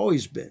way it's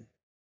always been,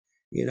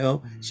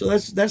 Mm-hmm. So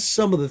that's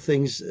some of the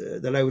things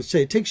that I would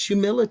say. It takes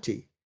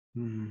humility.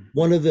 Mm-hmm.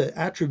 One of the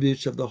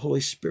attributes of the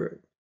Holy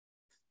Spirit.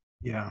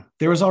 Yeah,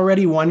 there was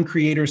already one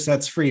creator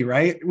sets free,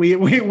 right? We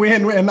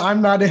win, and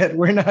I'm not it.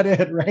 We're not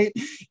it, right?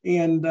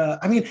 And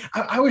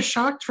I was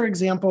shocked, for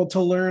example, to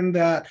learn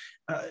that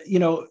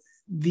in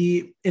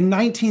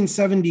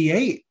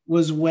 1978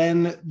 was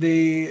when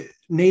the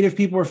Native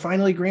people were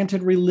finally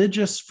granted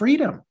religious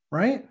freedom,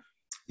 right?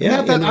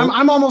 Yeah,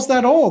 I'm almost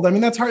that old. I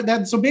mean, that's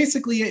hard. So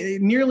basically,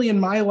 nearly in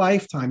my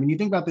lifetime, and you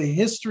think about the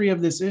history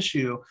of this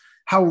issue,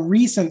 how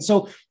recent.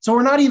 So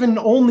we're not even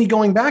only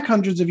going back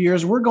hundreds of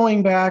years. We're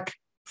going back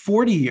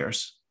 40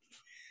 years.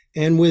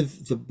 And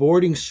with the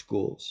boarding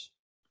schools,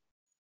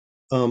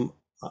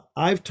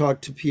 I've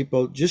talked to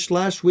people just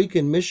last week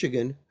in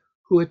Michigan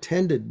who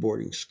attended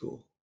boarding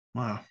school.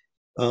 Wow.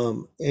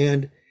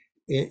 And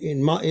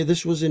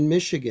this was in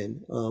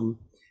Michigan.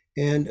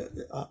 And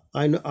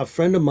a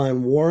friend of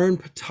mine, Warren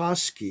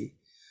Petoskey,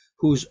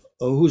 who's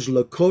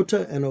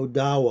Lakota and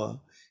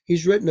Odawa,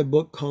 he's written a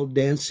book called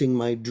Dancing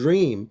My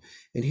Dream.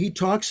 And he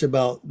talks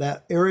about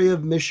that area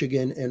of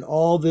Michigan and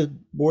all the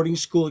boarding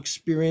school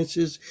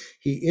experiences.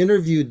 He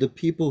interviewed the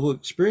people who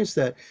experienced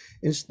that.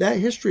 And that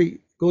history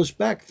goes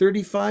back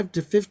 35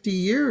 to 50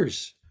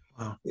 years.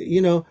 Wow.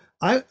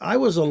 I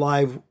was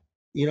alive,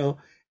 and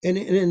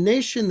in a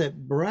nation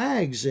that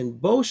brags and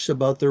boasts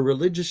about their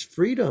religious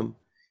freedom.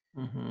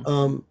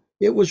 Mm-hmm.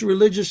 It was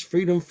religious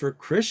freedom for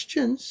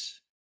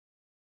Christians,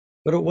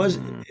 but it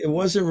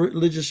wasn't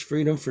religious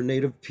freedom for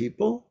Native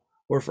people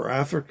or for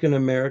African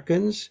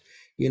Americans,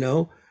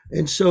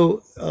 and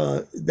so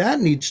that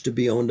needs to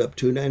be owned up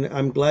to. And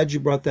I'm glad you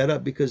brought that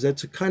up, because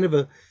that's a kind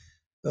of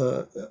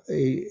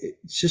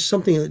it's just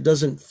something that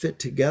doesn't fit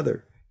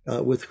together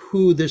with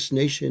who this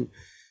nation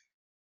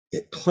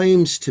it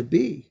claims to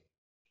be.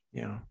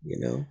 Yeah.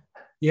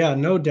 Yeah,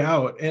 no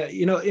doubt.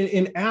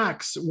 In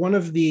Acts, one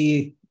of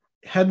the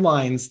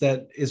headlines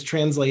that is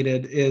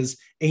translated is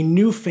 "A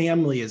new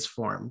family is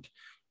formed."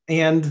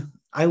 And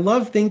I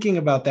love thinking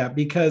about that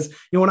because,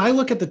 when I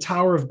look at the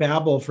Tower of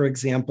Babel, for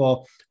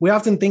example, we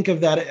often think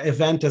of that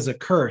event as a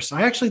curse.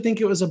 I actually think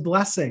it was a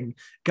blessing.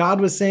 God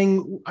was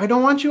saying, I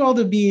don't want you all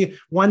to be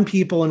one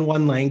people in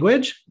one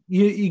language.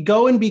 You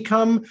go and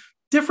become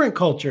different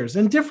cultures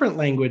and different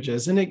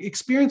languages and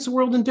experience the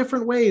world in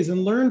different ways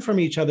and learn from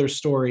each other's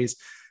stories.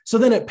 So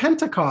then at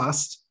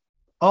Pentecost,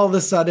 all of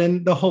a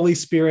sudden, the Holy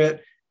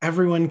Spirit,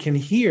 everyone can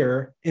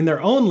hear in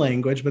their own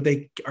language, but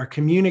they are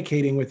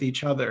communicating with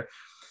each other.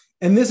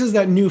 And this is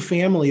that new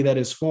family that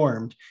is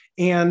formed.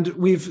 And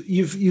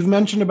you've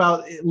mentioned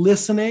about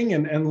listening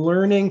and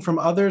learning from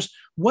others.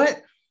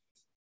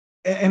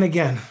 And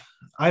again,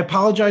 I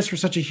apologize for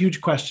such a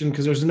huge question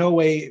because there's no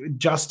way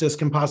justice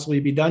can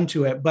possibly be done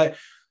to it. But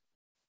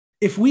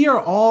if we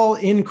are all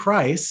in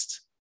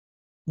Christ,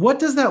 what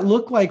does that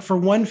look like for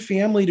one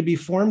family to be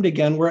formed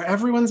again, where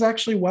everyone's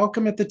actually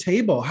welcome at the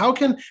table? How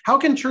can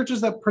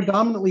churches that are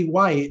predominantly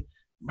white,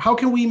 how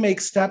can we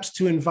make steps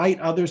to invite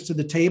others to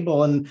the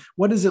table? And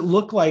what does it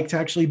look like to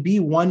actually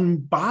be one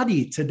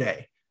body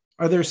today?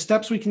 Are there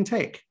steps we can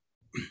take?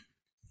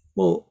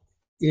 Well,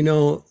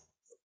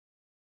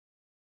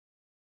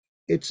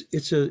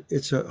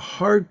 it's a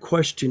hard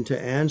question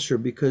to answer,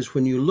 because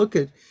when you look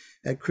at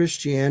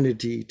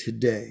Christianity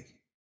today,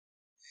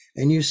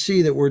 and you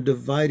see that we're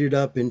divided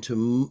up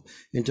into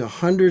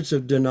hundreds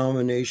of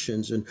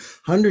denominations and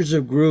hundreds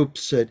of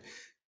groups that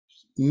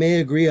may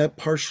agree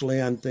partially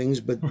on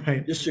things, but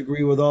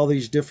disagree with all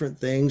these different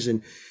things.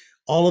 And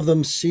all of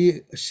them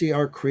see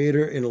our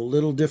Creator in a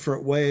little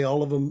different way.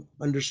 All of them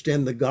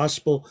understand the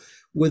gospel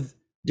with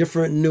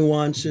different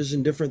nuances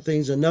and different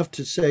things enough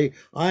to say,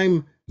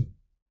 I'm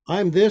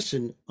this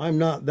and I'm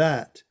not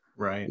that.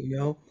 Right.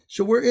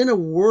 So we're in a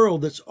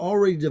world that's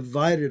already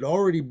divided,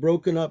 already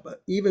broken up.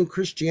 Even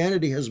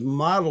Christianity has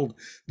modeled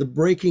the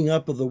breaking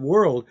up of the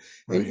world.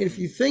 Right. And if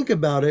you think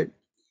about it,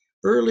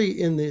 early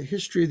in the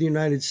history of the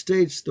United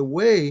States, the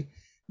way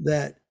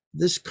that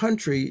this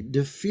country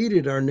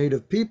defeated our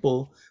native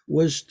people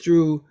was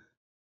through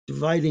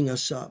dividing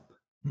us up.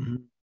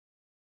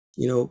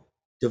 Mm-hmm.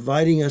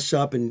 Dividing us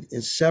up and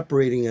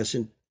separating us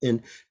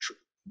and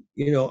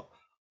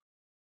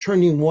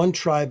turning one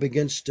tribe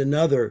against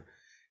another,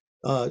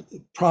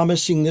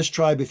 promising this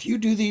tribe, if you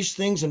do these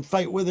things and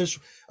fight with us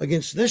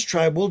against this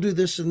tribe, we'll do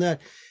this and that.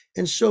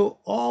 And so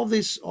all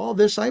this,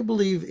 I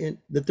believe in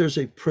that there's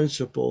a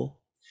principle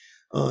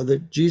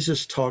that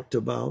Jesus talked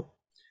about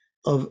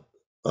of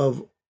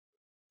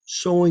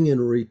sowing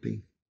and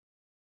reaping.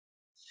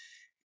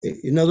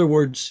 In other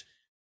words,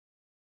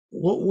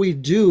 what we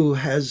do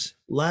has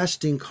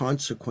lasting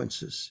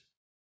consequences,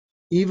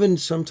 even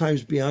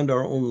sometimes beyond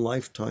our own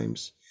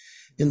lifetimes,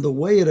 in the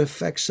way it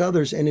affects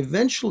others. And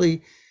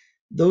eventually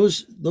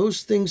those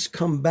things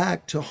come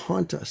back to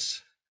haunt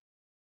us.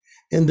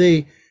 And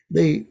they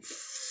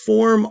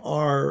form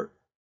our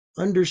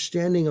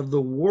understanding of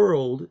the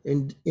world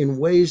in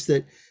ways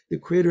that the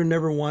Creator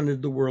never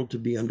wanted the world to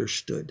be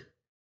understood.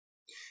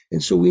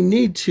 And so we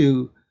need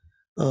to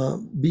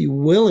be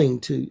willing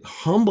to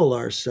humble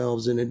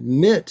ourselves and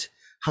admit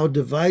how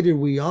divided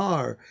we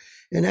are.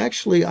 And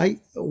actually,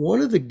 one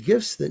of the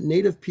gifts that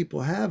Native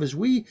people have is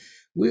we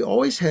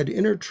always had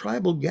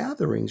intertribal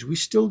gatherings. We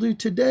still do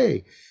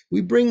today.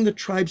 We bring the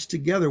tribes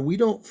together. We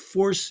don't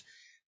force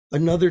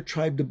another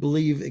tribe to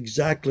believe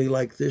exactly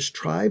like this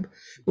tribe,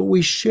 but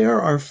we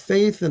share our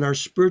faith and our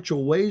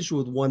spiritual ways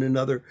with one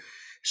another.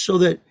 So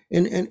that,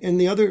 and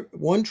the other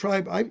one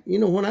tribe,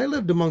 when I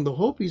lived among the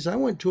Hopis, I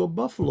went to a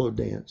buffalo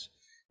dance.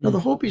 Now,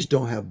 the Hopis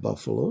don't have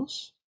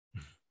buffaloes.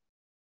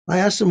 I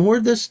asked them,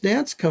 where'd this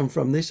dance come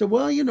from? They said,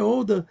 well,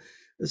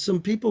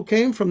 some people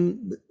came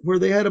from where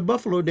they had a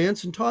buffalo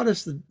dance and taught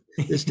us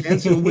this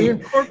dance, and we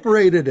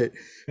incorporated it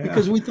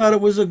because we thought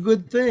it was a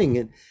good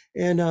thing.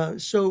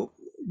 And so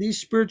these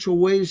spiritual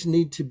ways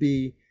need to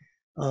be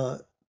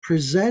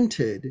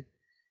presented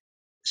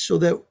so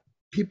that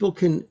people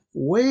can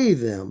weigh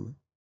them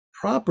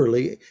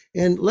properly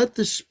and let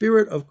the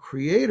Spirit of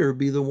Creator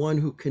be the one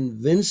who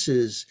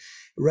convinces,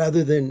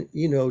 rather than,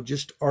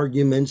 just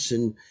arguments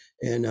and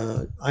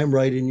I'm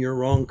right and you're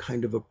wrong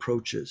kind of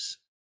approaches.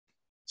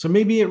 So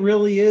maybe it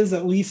really is,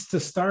 at least to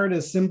start,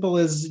 as simple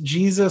as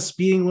Jesus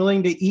being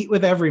willing to eat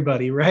with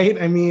everybody,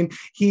 right? I mean,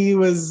 he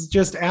was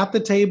just at the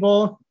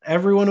table,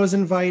 everyone was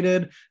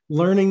invited,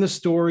 learning the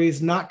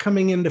stories, not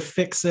coming in to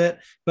fix it,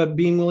 but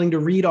being willing to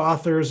read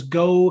authors,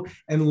 go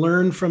and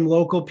learn from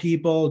local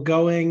people,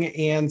 going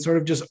and sort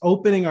of just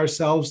opening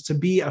ourselves to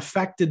be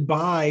affected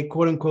by,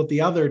 quote unquote, the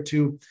other,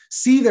 to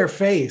see their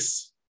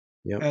face,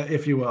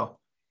 if you will.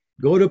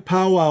 Go to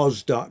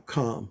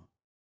powwows.com.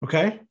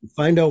 Okay.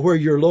 Find out where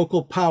your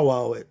local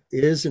powwow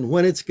is and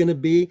when it's going to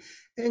be,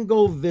 and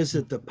go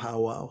visit the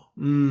powwow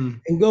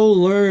and go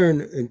learn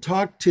and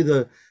talk to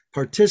the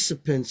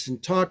participants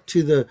and talk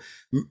to the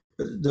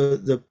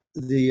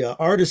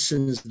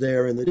artisans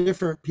there and the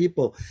different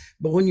people.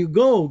 But when you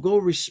go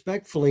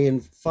respectfully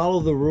and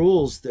follow the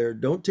rules there.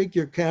 Don't take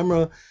your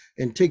camera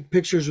and take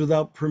pictures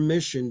without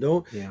permission.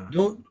 Don't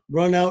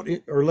run out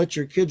or let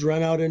your kids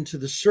run out into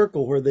the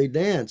circle where they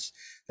dance.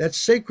 That's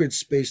sacred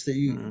space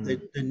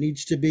that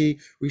needs to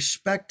be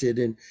respected.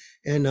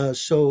 And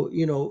so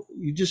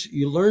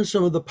you learn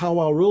some of the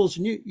powwow rules,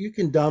 and you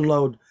can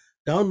download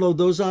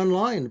those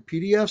online,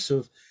 PDFs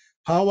of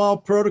powwow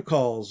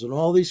protocols and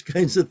all these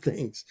kinds of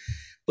things.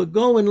 But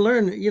go and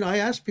learn. I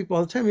ask people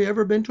all the time, have you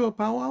ever been to a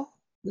powwow?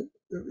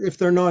 If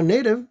they're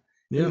non-native,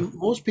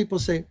 most people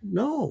say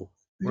no.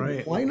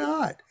 Right? Why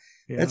not?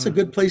 Yeah. That's a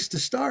good place to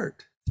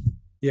start.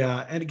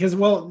 Yeah, and because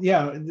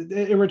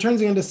it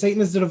returns again to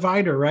Satan as the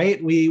divider, right?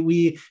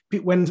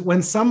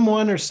 When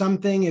someone or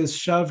something is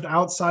shoved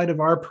outside of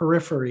our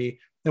periphery,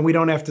 then we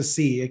don't have to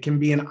see. It can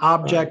be an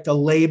object, a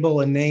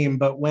label, a name,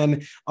 but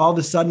when all of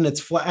a sudden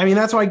it's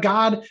that's why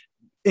God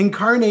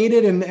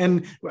incarnated,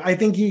 and I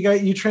think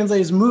you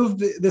translate as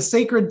moved the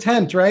sacred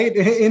tent, right,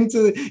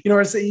 into,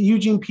 or say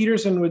Eugene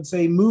Peterson would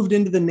say, moved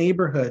into the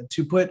neighborhood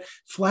to put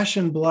flesh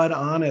and blood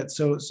on it,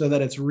 so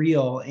that it's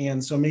real.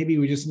 And so maybe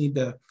we just need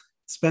to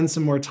spend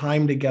some more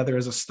time together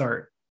as a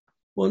start.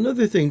 Well,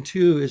 another thing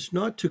too is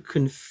not to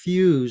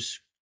confuse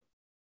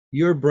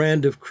your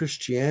brand of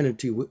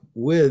Christianity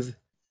with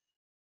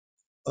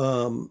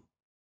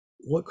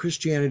what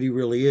Christianity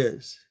really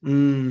is.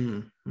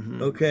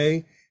 Mm-hmm.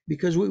 Okay?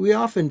 Because we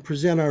often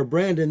present our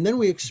brand, and then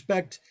we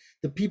expect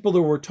the people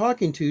that we're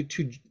talking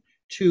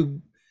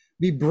to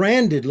be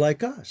branded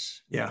like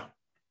us. Yeah.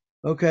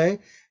 Okay?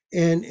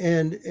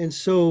 And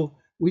so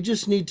we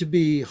just need to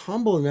be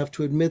humble enough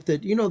to admit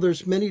that,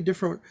 there's many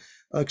different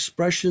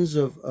expressions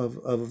of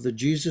the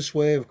Jesus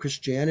way of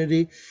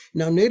Christianity.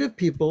 Now, Native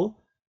people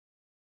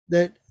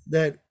that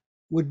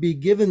would be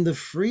given the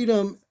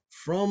freedom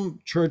from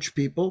church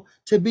people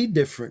to be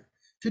different,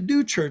 to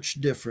do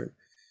church different,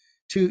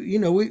 to,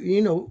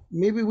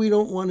 maybe we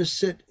don't want to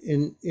sit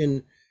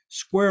in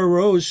square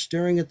rows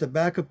staring at the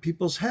back of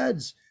people's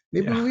heads.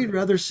 Maybe Yeah. we'd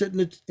rather sit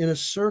in a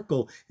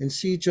circle and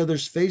see each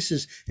other's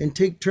faces and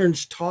take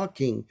turns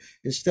talking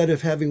instead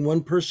of having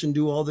one person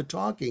do all the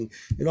talking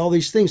and all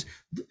these things.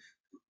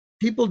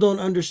 People don't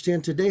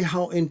understand today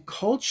how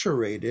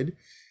enculturated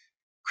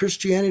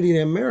Christianity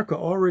in America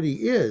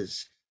already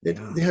is. It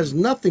has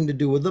nothing to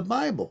do with the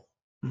Bible.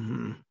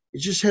 Mm-hmm. It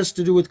just has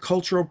to do with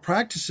cultural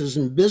practices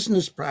and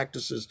business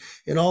practices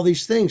and all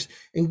these things.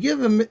 And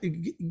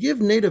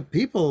give Native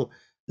people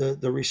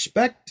the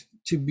respect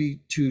to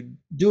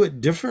do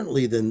it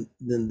differently than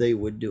they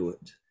would do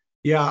it.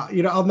 Yeah,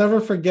 I'll never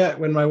forget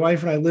when my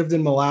wife and I lived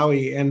in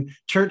Malawi, and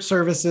church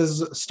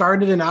services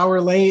started an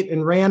hour late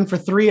and ran for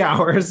 3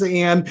 hours,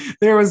 and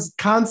there was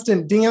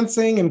constant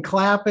dancing and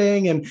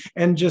clapping, and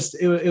just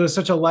it was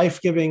such a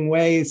life-giving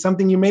way,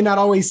 something you may not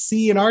always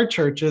see in our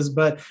churches,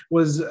 but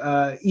was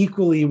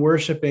equally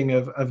worshiping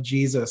of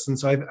Jesus. And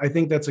so I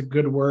think that's a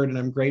good word, and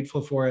I'm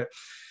grateful for it.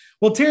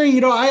 Well,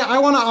 Terry, I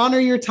want to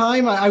honor your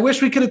time. I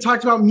wish we could have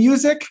talked about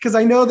music, because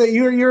I know that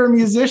you're a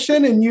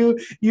musician and you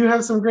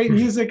have some great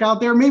music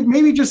out there.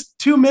 Maybe just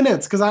 2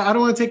 minutes, because I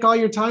don't want to take all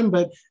your time,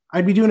 but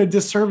I'd be doing a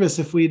disservice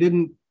if we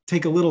didn't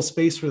take a little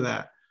space for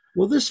that.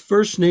 Well, this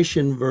First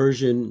Nation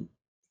version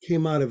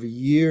came out of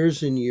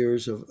years and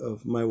years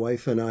of my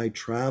wife and I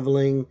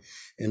traveling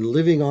and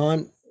living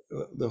on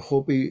the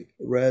Hopi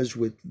Res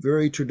with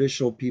very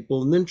traditional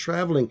people, and then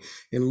traveling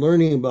and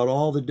learning about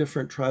all the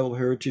different tribal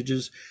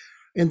heritages.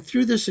 And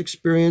through this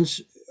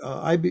experience,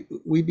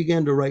 we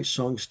began to write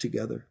songs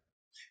together.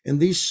 And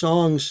these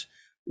songs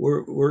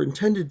were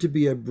intended to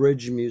be a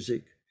bridge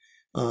music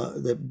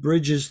that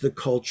bridges the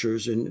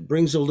cultures and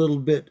brings a little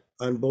bit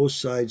on both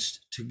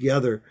sides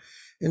together.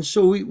 And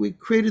so we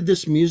created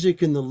this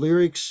music, and the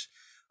lyrics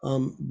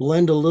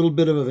blend a little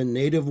bit of a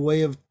Native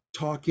way of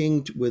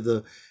talking with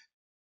the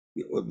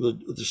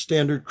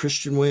standard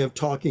Christian way of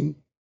talking.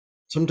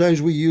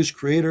 Sometimes we use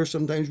Creator,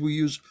 sometimes we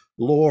use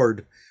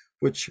Lord,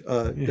 which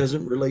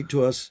doesn't relate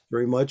to us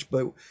very much,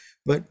 but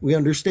we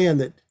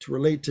understand that to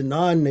relate to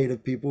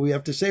non-Native people, we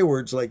have to say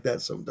words like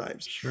that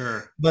sometimes.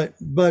 Sure. But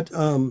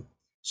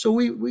so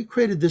we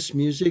created this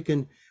music,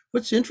 and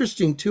what's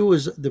interesting too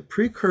is the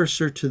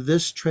precursor to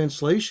this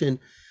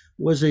translation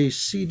was a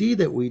CD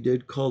that we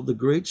did called "The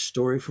Great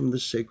Story from the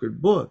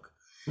Sacred Book,"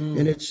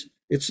 and it's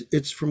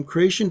from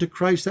creation to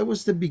Christ. That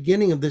was the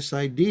beginning of this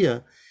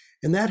idea,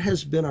 and that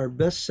has been our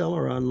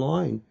bestseller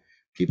online.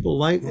 People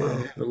like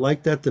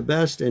that the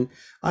best. And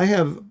I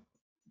have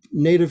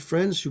Native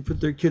friends who put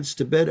their kids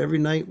to bed every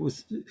night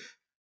with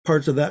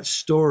parts of that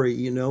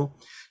story,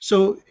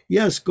 So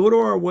yes, go to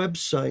our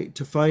website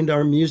to find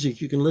our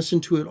music. You can listen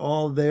to it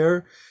all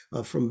there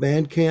from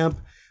Bandcamp.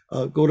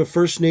 Go to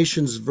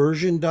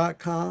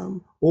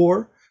firstnationsversion.com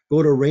or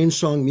go to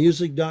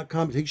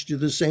rainsongmusic.com. It takes you to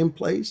the same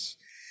place,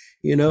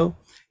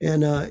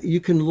 and you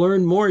can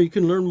learn more. You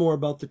can learn more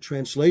about the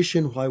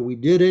translation, why we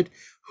did it,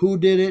 who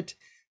did it,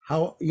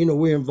 how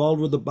we're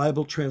involved with the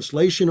Bible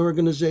Translation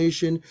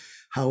Organization,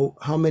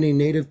 how many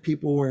Native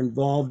people were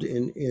involved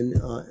in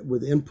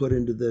with input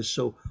into this.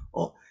 So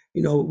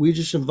we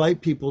just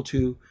invite people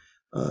to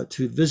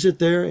visit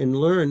there and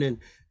learn, and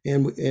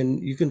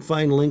you can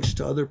find links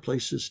to other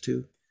places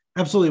too.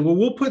 Absolutely. Well,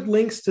 we'll put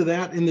links to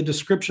that in the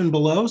description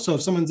below. So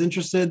if someone's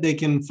interested, they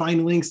can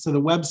find links to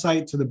the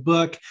website, to the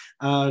book,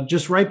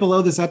 just right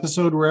below this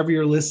episode, wherever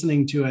you're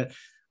listening to it.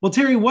 Well,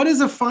 Terry, what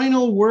is a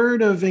final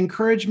word of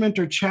encouragement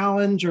or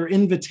challenge or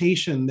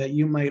invitation that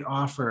you might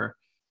offer?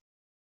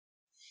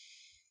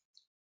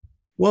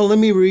 Well, let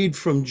me read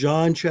from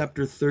John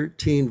chapter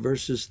 13,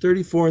 verses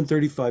 34 and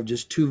 35,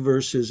 just 2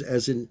 verses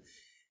as an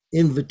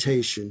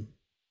invitation.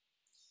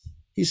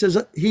 He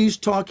says he's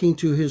talking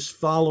to his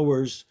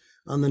followers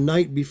on the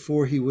night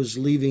before he was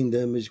leaving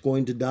them. He's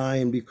going to die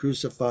and be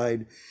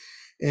crucified.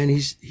 And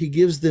he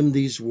gives them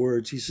these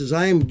words. He says,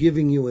 I am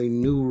giving you a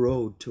new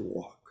road to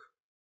walk.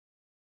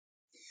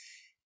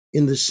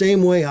 In the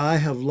same way I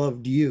have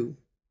loved you,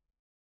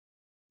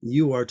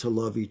 you are to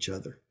love each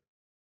other.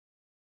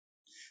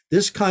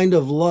 This kind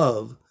of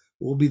love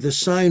will be the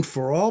sign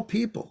for all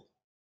people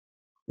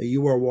that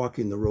you are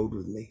walking the road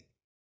with me.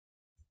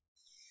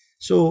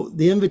 So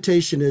the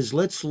invitation is,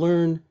 let's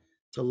learn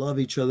to love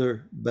each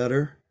other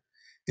better.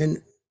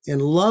 And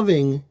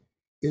loving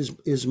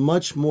is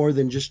much more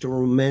than just a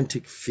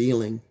romantic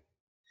feeling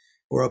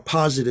or a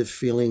positive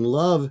feeling.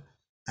 Love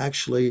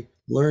actually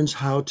learns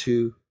how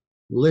to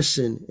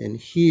listen and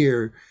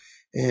hear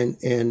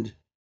and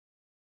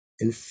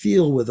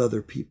feel with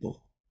other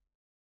people,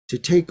 to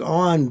take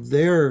on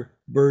their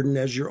burden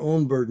as your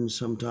own burden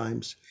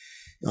sometimes.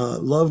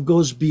 Love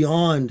goes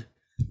beyond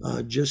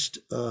just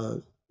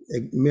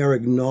mere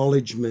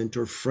acknowledgement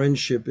or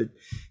friendship.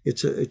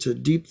 It's a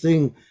deep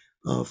thing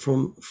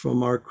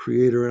from our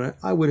Creator. And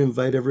I would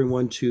invite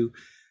everyone to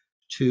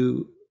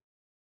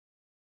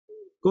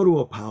go to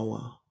a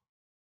powwow,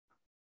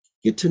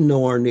 get to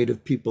know our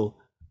Native people,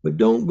 but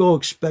don't go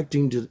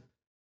expecting to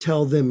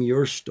tell them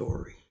your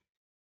story.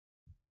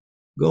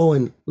 Go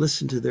and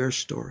listen to their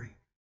story.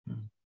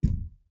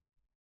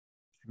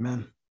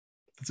 Amen.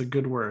 That's a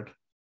good word.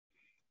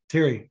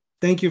 Terry,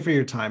 thank you for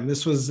your time.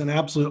 This was an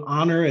absolute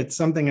honor. It's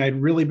something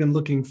I'd really been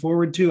looking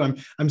forward to.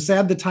 I'm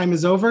sad the time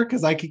is over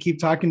because I could keep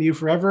talking to you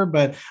forever,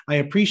 but I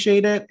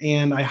appreciate it.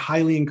 And I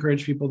highly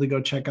encourage people to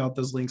go check out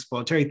those links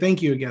below. Terry,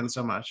 thank you again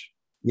so much.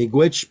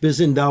 Miigwech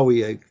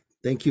Bizendawiye.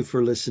 Thank you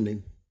for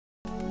listening.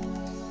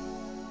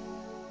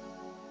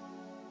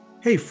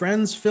 Hey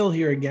friends, Phil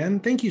here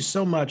again. Thank you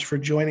so much for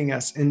joining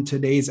us in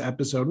today's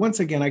episode. Once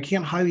again, I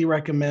can't highly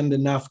recommend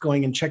enough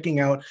going and checking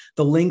out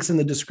the links in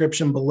the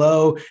description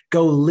below.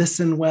 Go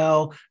listen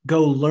well,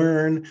 go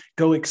learn,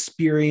 go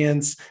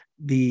experience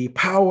the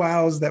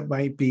powwows that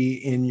might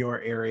be in your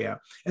area.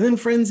 And then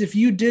friends, if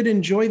you did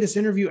enjoy this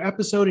interview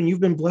episode and you've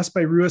been blessed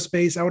by Rua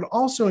Space, I would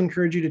also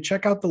encourage you to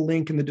check out the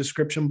link in the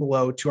description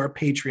below to our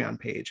Patreon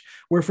page,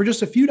 where for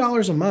just a few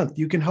dollars a month,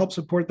 you can help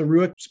support the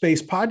Rua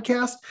Space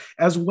podcast,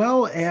 as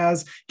well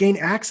as gain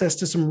access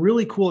to some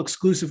really cool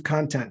exclusive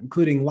content,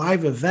 including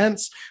live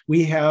events.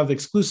 We have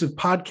exclusive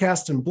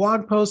podcasts and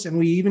blog posts, and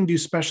we even do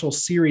special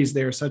series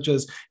there, such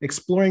as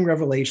Exploring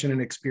Revelation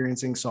and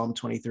Experiencing Psalm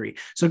 23.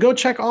 So go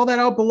check all that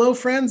out below,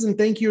 friends, and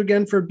thank you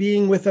again for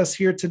being with us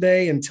here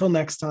today. Until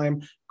next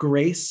time,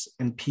 grace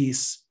and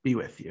peace be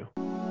with you.